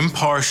an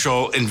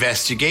impartial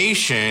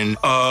investigation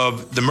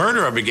of the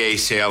murder of a gay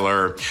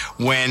sailor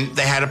when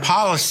they had a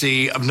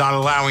policy of not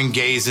allowing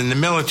gays in the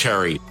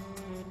military?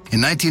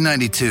 In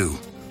 1992,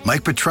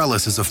 Mike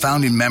Petrellis is a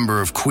founding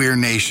member of Queer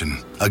Nation,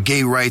 a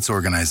gay rights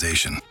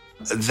organization.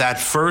 That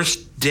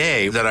first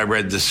day that I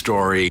read the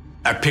story,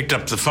 I picked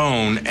up the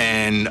phone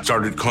and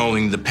started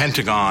calling the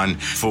Pentagon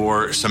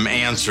for some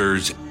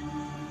answers.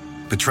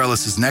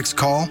 Petrellis' next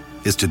call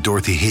is to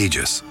Dorothy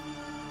Hages.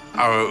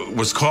 I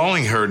was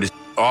calling her to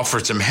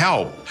offered some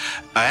help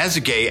as a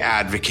gay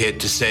advocate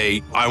to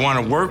say, I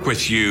want to work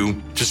with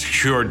you to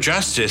secure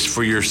justice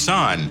for your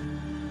son.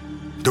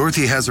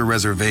 Dorothy has her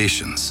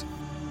reservations.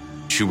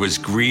 She was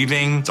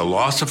grieving the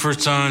loss of her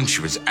son.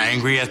 She was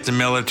angry at the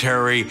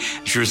military.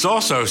 She was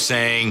also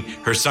saying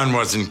her son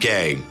wasn't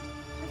gay.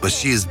 But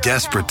she is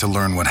desperate to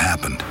learn what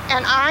happened.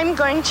 And I'm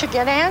going to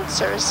get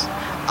answers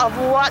of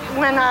what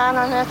went on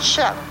that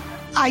ship.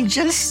 I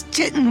just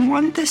didn't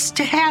want this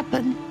to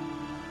happen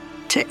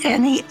to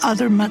any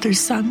other mother's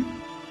son.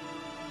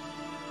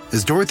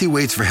 As Dorothy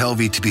waits for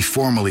Helvey to be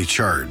formally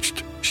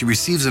charged, she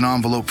receives an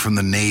envelope from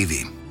the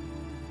Navy.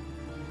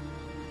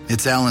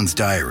 It's Alan's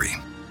diary.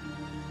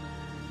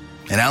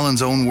 In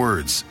Alan's own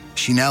words,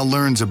 she now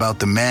learns about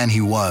the man he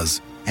was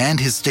and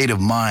his state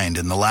of mind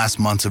in the last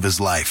months of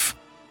his life.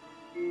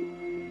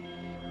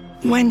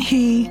 When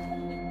he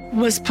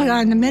was put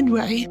on the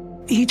Midway,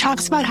 he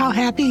talks about how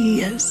happy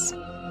he is.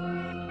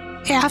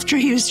 After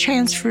he was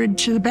transferred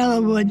to the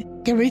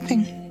Bellawood,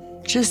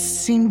 everything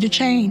just seemed to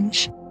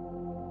change.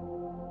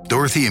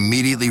 Dorothy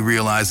immediately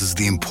realizes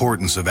the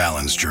importance of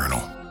Alan's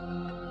journal.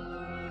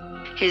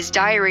 His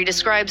diary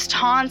describes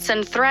taunts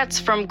and threats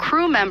from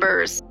crew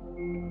members.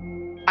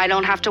 I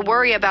don't have to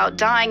worry about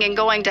dying and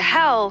going to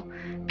hell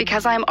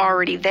because I'm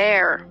already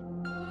there.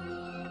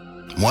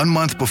 1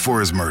 month before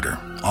his murder,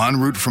 en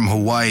route from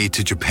Hawaii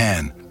to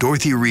Japan,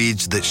 Dorothy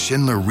reads that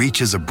Schindler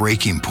reaches a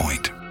breaking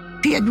point.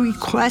 He had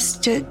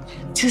requested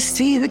to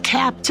see the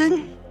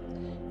captain,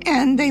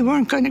 and they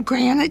weren't going to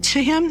grant it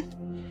to him.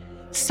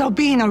 So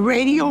being a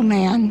radio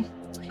man,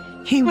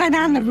 he went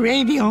on the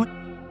radio.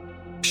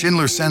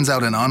 Schindler sends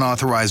out an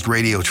unauthorized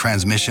radio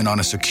transmission on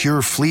a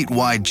secure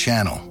fleet-wide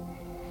channel,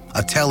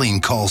 a telling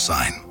call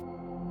sign.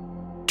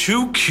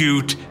 Too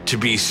cute to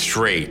be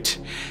straight.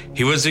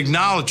 He was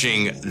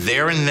acknowledging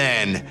there and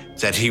then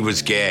that he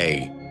was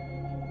gay.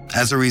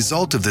 As a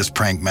result of this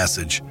prank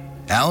message,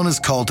 Alan is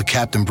called to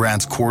Captain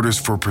Brandt's quarters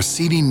for a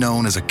proceeding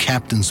known as a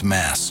captain's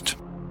mast.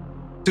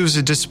 It was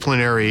a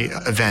disciplinary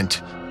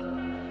event.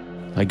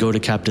 I go to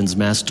Captain's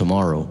Mast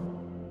tomorrow.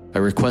 I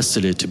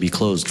requested it to be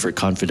closed for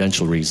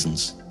confidential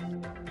reasons.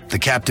 The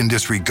captain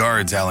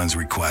disregards Alan's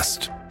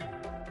request.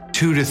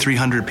 200 to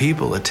 300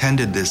 people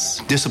attended this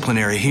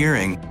disciplinary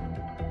hearing.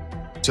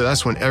 So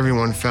that's when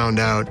everyone found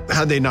out,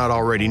 had they not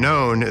already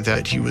known,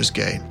 that he was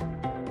gay.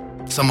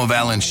 Some of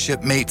Alan's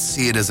shipmates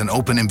see it as an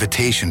open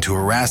invitation to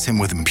harass him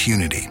with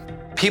impunity.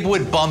 People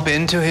would bump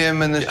into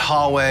him in the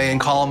hallway and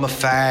call him a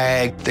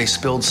fag. They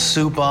spilled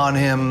soup on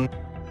him.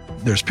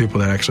 There's people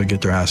that actually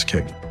get their ass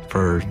kicked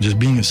for just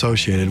being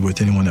associated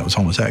with anyone that was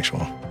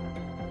homosexual.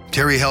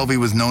 Terry Helvey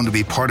was known to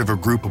be part of a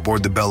group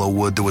aboard the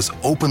Bellawood that was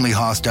openly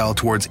hostile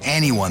towards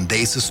anyone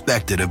they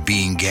suspected of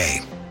being gay.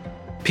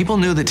 People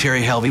knew that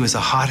Terry Helvey was a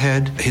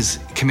hothead. His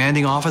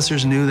commanding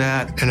officers knew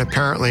that. And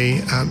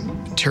apparently,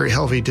 Terry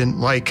Helvey didn't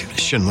like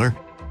Schindler.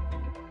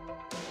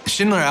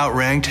 Schindler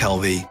outranked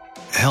Helvey.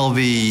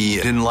 Helvey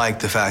didn't like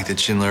the fact that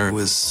Schindler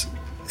was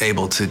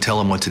able to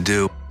tell him what to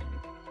do.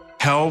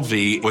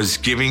 Helvey was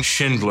giving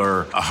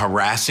Schindler a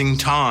harassing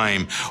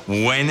time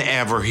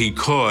whenever he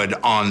could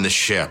on the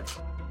ship.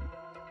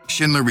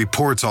 Schindler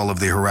reports all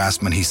of the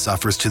harassment he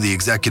suffers to the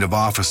executive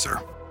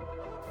officer.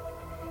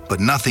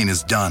 But nothing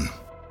is done.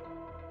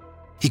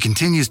 He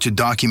continues to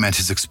document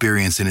his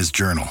experience in his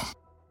journal.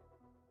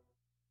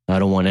 I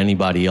don't want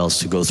anybody else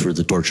to go through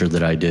the torture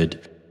that I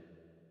did.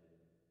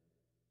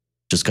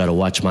 Just gotta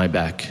watch my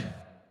back.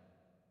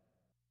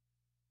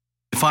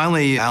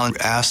 Finally, Alan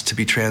asked to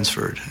be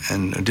transferred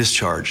and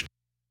discharged.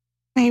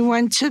 He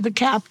went to the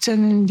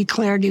captain and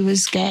declared he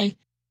was gay.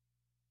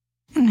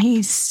 And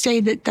he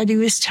stated that he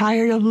was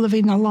tired of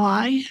living a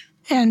lie,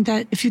 and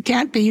that if you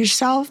can't be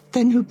yourself,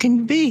 then who can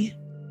you be?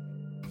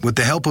 With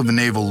the help of a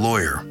naval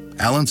lawyer,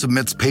 Alan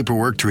submits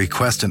paperwork to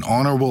request an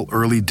honorable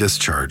early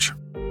discharge.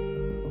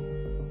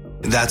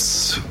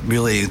 That's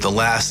really the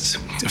last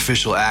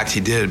official act he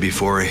did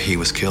before he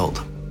was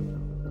killed.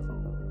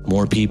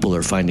 More people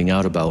are finding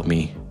out about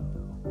me.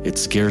 It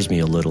scares me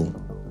a little.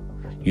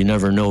 You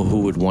never know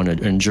who would want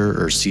to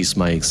injure or cease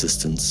my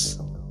existence.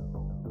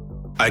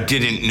 I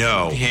didn't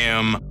know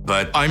him,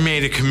 but I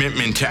made a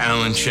commitment to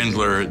Alan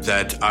Schindler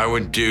that I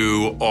would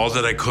do all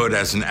that I could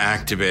as an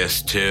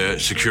activist to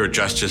secure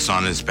justice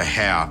on his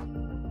behalf.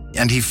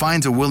 And he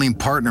finds a willing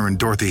partner in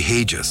Dorothy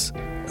Hages,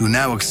 who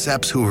now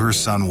accepts who her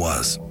son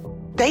was.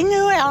 They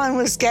knew Alan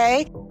was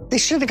gay. They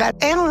should have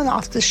got Alan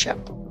off the ship,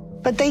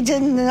 but they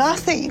did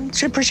nothing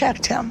to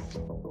protect him.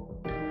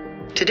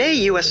 Today,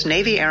 U.S.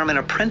 Navy Airman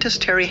apprentice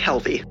Terry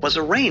Helvey was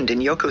arraigned in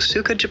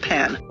Yokosuka,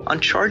 Japan, on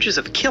charges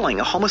of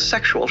killing a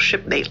homosexual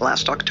shipmate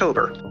last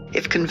October.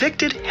 If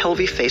convicted,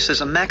 Helvey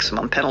faces a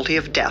maximum penalty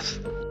of death.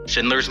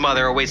 Schindler's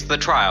mother awaits the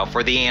trial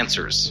for the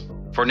answers.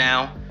 For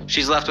now,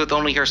 she's left with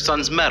only her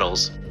son's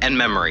medals and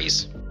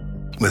memories.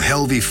 With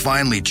Helvey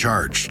finally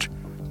charged,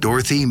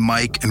 Dorothy,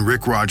 Mike, and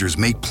Rick Rogers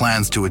make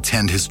plans to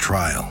attend his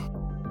trial.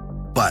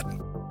 But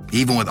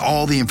even with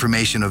all the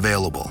information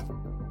available,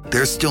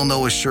 there's still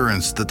no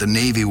assurance that the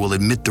Navy will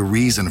admit the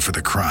reason for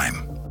the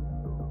crime.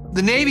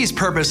 The Navy's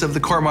purpose of the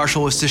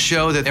court-martial was to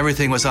show that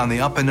everything was on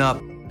the up and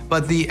up.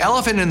 But the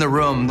elephant in the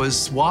room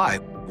was why?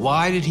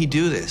 Why did he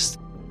do this?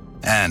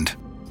 And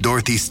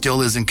Dorothy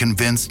still isn't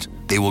convinced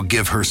they will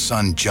give her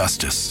son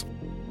justice.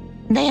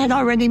 They had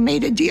already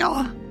made a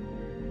deal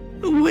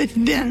with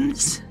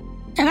Vince.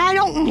 And I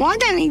don't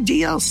want any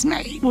deals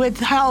made with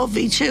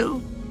Helvey, too.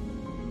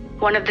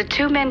 One of the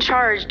two men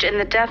charged in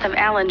the death of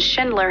Alan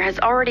Schindler has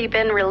already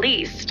been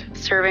released,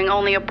 serving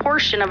only a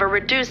portion of a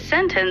reduced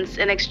sentence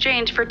in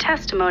exchange for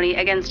testimony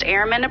against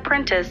airman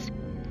apprentice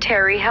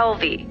Terry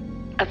Helvey.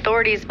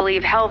 Authorities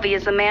believe Helvey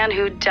is the man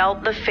who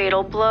dealt the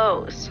fatal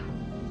blows.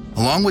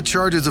 Along with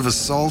charges of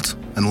assault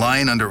and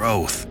lying under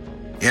oath,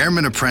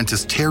 airman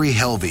apprentice Terry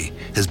Helvey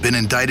has been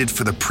indicted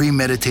for the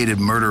premeditated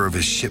murder of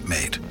his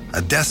shipmate.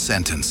 A death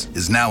sentence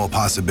is now a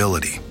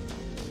possibility.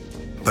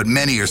 But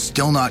many are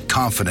still not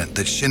confident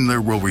that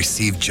Schindler will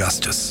receive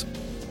justice.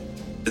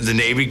 The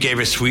Navy gave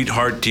a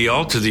sweetheart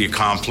deal to the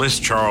accomplice,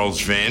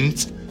 Charles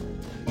Vince.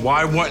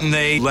 Why wouldn't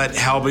they let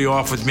Helvey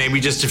off with maybe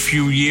just a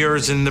few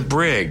years in the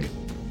brig?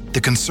 The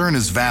concern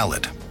is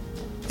valid.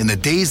 In the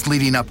days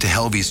leading up to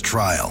Helvey's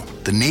trial,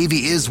 the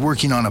Navy is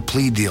working on a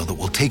plea deal that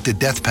will take the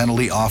death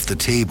penalty off the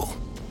table.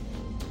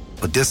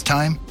 But this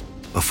time,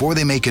 before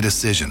they make a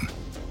decision,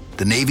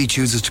 the Navy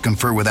chooses to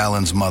confer with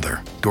Alan's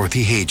mother,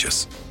 Dorothy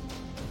Hages.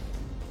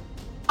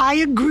 I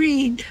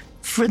agreed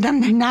for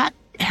them to not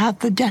have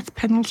the death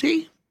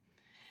penalty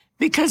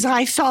because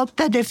I felt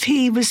that if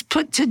he was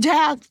put to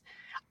death,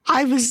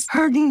 I was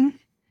hurting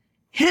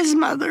his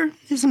mother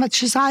as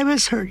much as I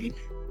was hurting.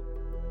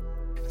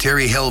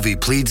 Terry Helvey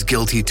pleads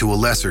guilty to a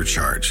lesser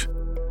charge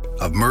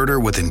of murder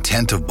with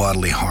intent of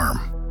bodily harm.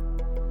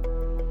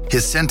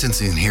 His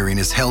sentencing hearing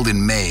is held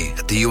in May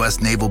at the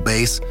U.S. Naval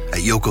Base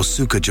at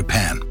Yokosuka,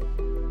 Japan.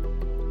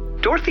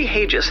 Dorothy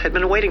Hages had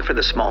been waiting for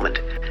this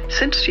moment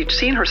since she'd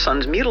seen her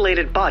son's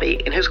mutilated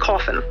body in his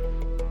coffin.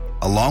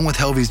 Along with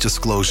Helvey's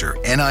disclosure,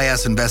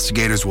 NIS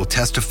investigators will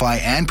testify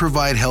and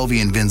provide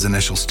Helvey and Vin's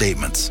initial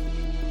statements,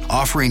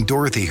 offering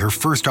Dorothy her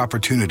first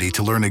opportunity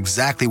to learn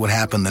exactly what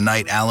happened the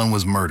night Alan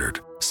was murdered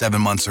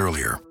 7 months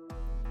earlier.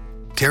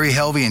 Terry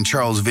Helvey and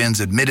Charles Vince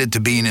admitted to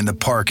being in the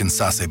park in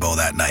Sasebo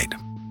that night.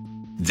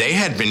 They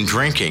had been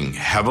drinking,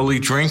 heavily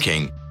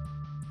drinking.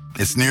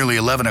 It's nearly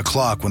 11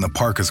 o'clock when the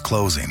park is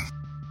closing.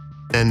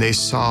 And they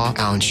saw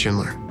Alan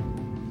Schindler.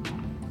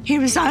 He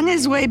was on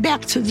his way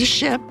back to the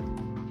ship,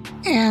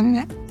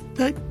 and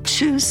the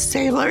two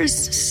sailors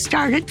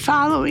started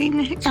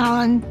following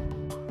Alan.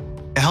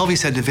 Helvey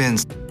said to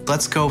Vince,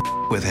 "Let's go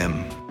with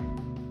him."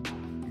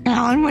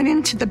 Alan went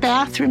into the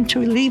bathroom to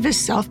relieve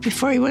himself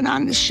before he went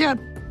on the ship.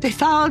 They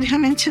followed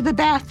him into the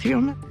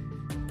bathroom.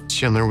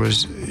 Schindler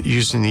was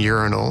using the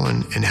urinal,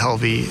 and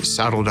Helvey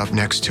saddled up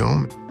next to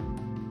him.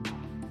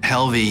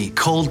 Helvey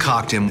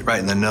cold-cocked him right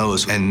in the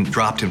nose and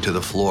dropped him to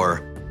the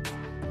floor.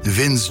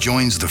 Vince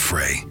joins the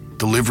fray,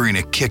 delivering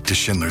a kick to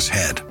Schindler's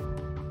head.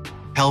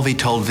 Helvey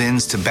told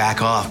Vince to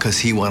back off because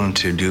he wanted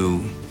to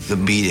do the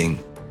beating.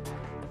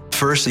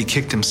 First, he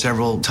kicked him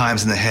several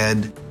times in the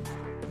head.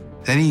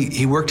 Then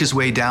he worked his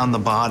way down the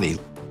body.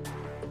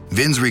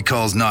 Vince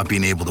recalls not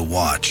being able to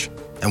watch,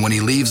 and when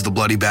he leaves the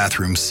bloody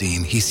bathroom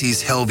scene, he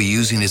sees Helvey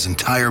using his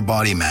entire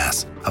body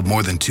mass of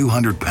more than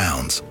 200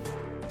 pounds.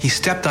 He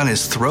stepped on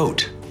his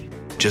throat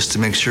just to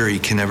make sure he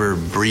can never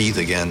breathe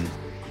again.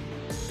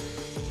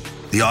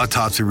 The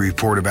autopsy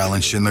report of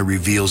Alan Schindler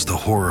reveals the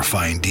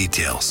horrifying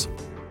details.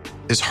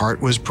 His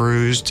heart was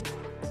bruised.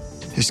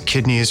 His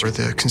kidneys were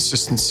the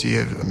consistency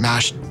of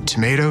mashed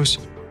tomatoes.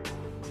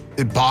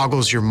 It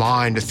boggles your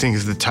mind to think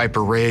of the type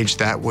of rage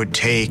that would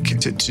take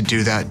to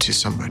do that to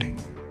somebody.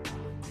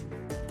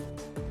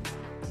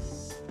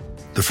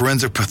 The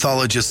forensic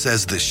pathologist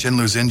says that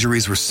Schindler's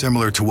injuries were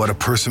similar to what a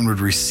person would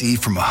receive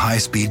from a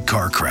high-speed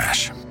car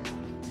crash.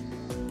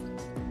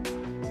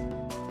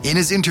 In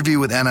his interview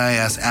with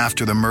NIS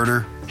after the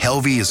murder,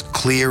 Helvey is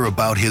clear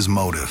about his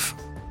motive.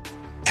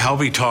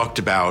 Helvey talked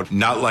about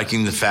not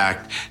liking the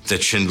fact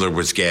that Schindler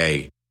was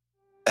gay.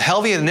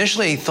 Helvey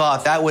initially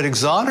thought that would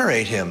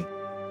exonerate him.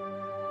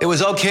 It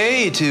was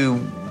okay to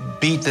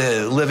beat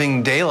the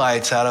living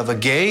daylights out of a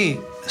gay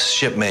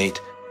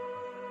shipmate.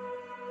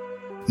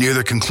 Near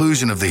the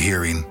conclusion of the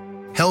hearing,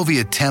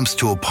 Helvey attempts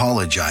to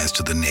apologize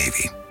to the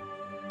Navy.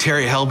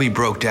 Terry Helvey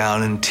broke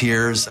down in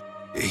tears.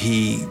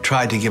 He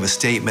tried to give a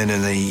statement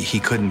and he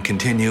couldn't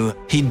continue.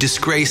 He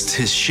disgraced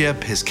his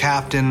ship, his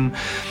captain.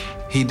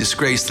 He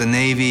disgraced the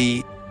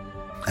Navy.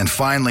 And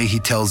finally, he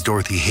tells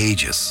Dorothy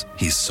Hages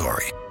he's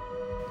sorry.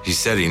 He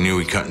said he knew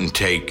he couldn't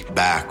take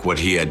back what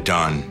he had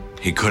done.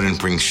 He couldn't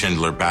bring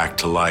Schindler back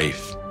to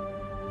life.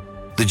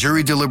 The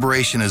jury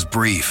deliberation is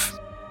brief.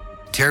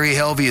 Terry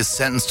Helvey is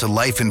sentenced to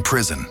life in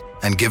prison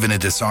and given a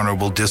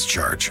dishonorable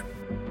discharge.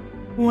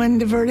 When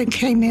the verdict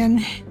came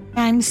in,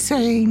 I'm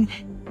saying,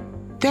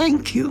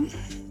 thank you.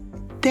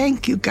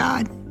 Thank you,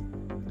 God.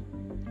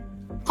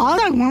 All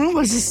I wanted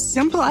was a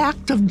simple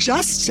act of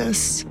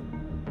justice.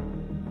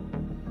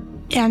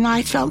 And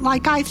I felt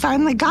like I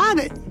finally got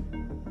it.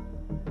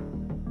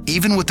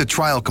 Even with the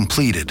trial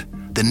completed,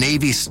 the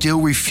Navy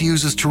still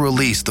refuses to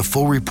release the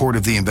full report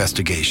of the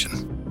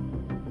investigation.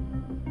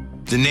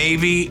 the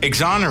Navy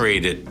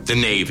exonerated the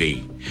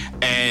Navy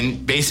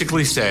and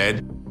basically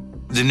said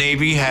the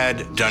Navy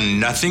had done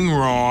nothing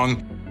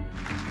wrong.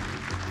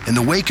 In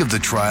the wake of the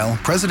trial,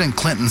 President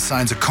Clinton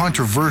signs a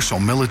controversial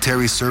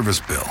military service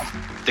bill.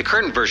 The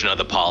current version of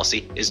the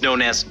policy is known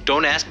as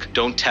Don't Ask,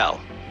 Don't Tell.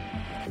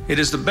 It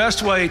is the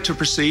best way to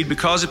proceed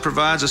because it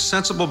provides a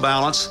sensible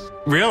balance.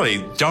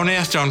 Really, Don't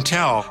Ask, Don't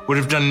Tell would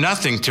have done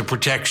nothing to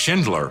protect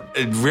Schindler.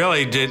 It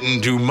really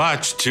didn't do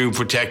much to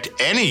protect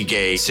any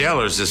gay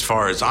sailors as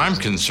far as I'm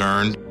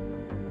concerned.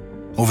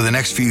 Over the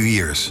next few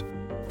years,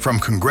 from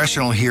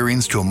congressional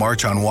hearings to a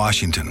march on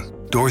Washington,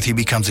 Dorothy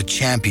becomes a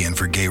champion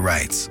for gay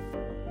rights.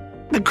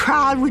 The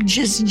crowd would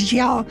just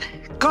yell,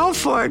 "Go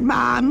for it,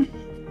 Mom.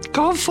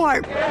 Go for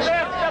it."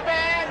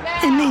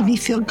 It made me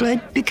feel good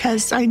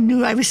because I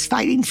knew I was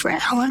fighting for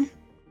Alan.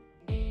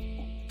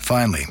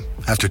 Finally,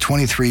 after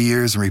 23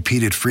 years and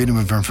repeated Freedom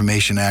of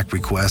Information Act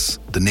requests,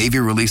 the Navy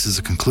releases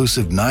a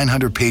conclusive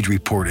 900-page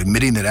report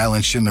admitting that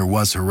Alan Schindler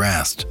was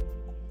harassed.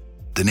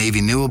 The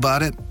Navy knew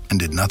about it and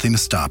did nothing to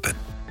stop it.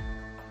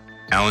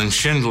 Alan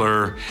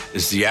Schindler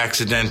is the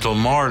accidental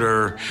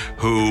martyr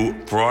who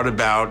brought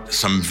about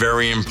some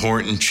very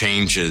important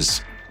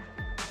changes.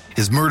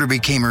 His murder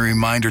became a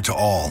reminder to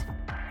all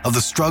of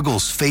the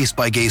struggles faced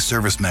by gay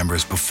service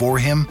members before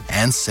him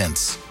and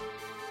since.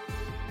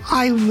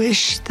 I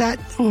wish that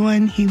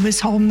when he was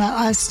home that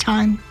last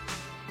time,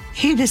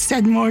 he'd have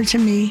said more to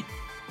me.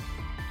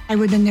 I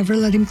would have never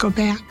let him go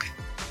back.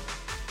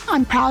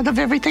 I'm proud of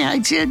everything I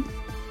did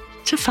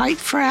to fight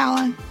for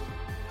Alan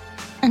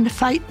and to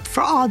fight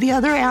for all the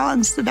other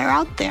Allans that are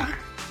out there.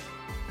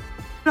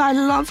 I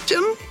loved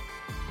him,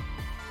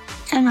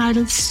 and I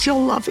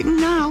still love him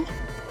now.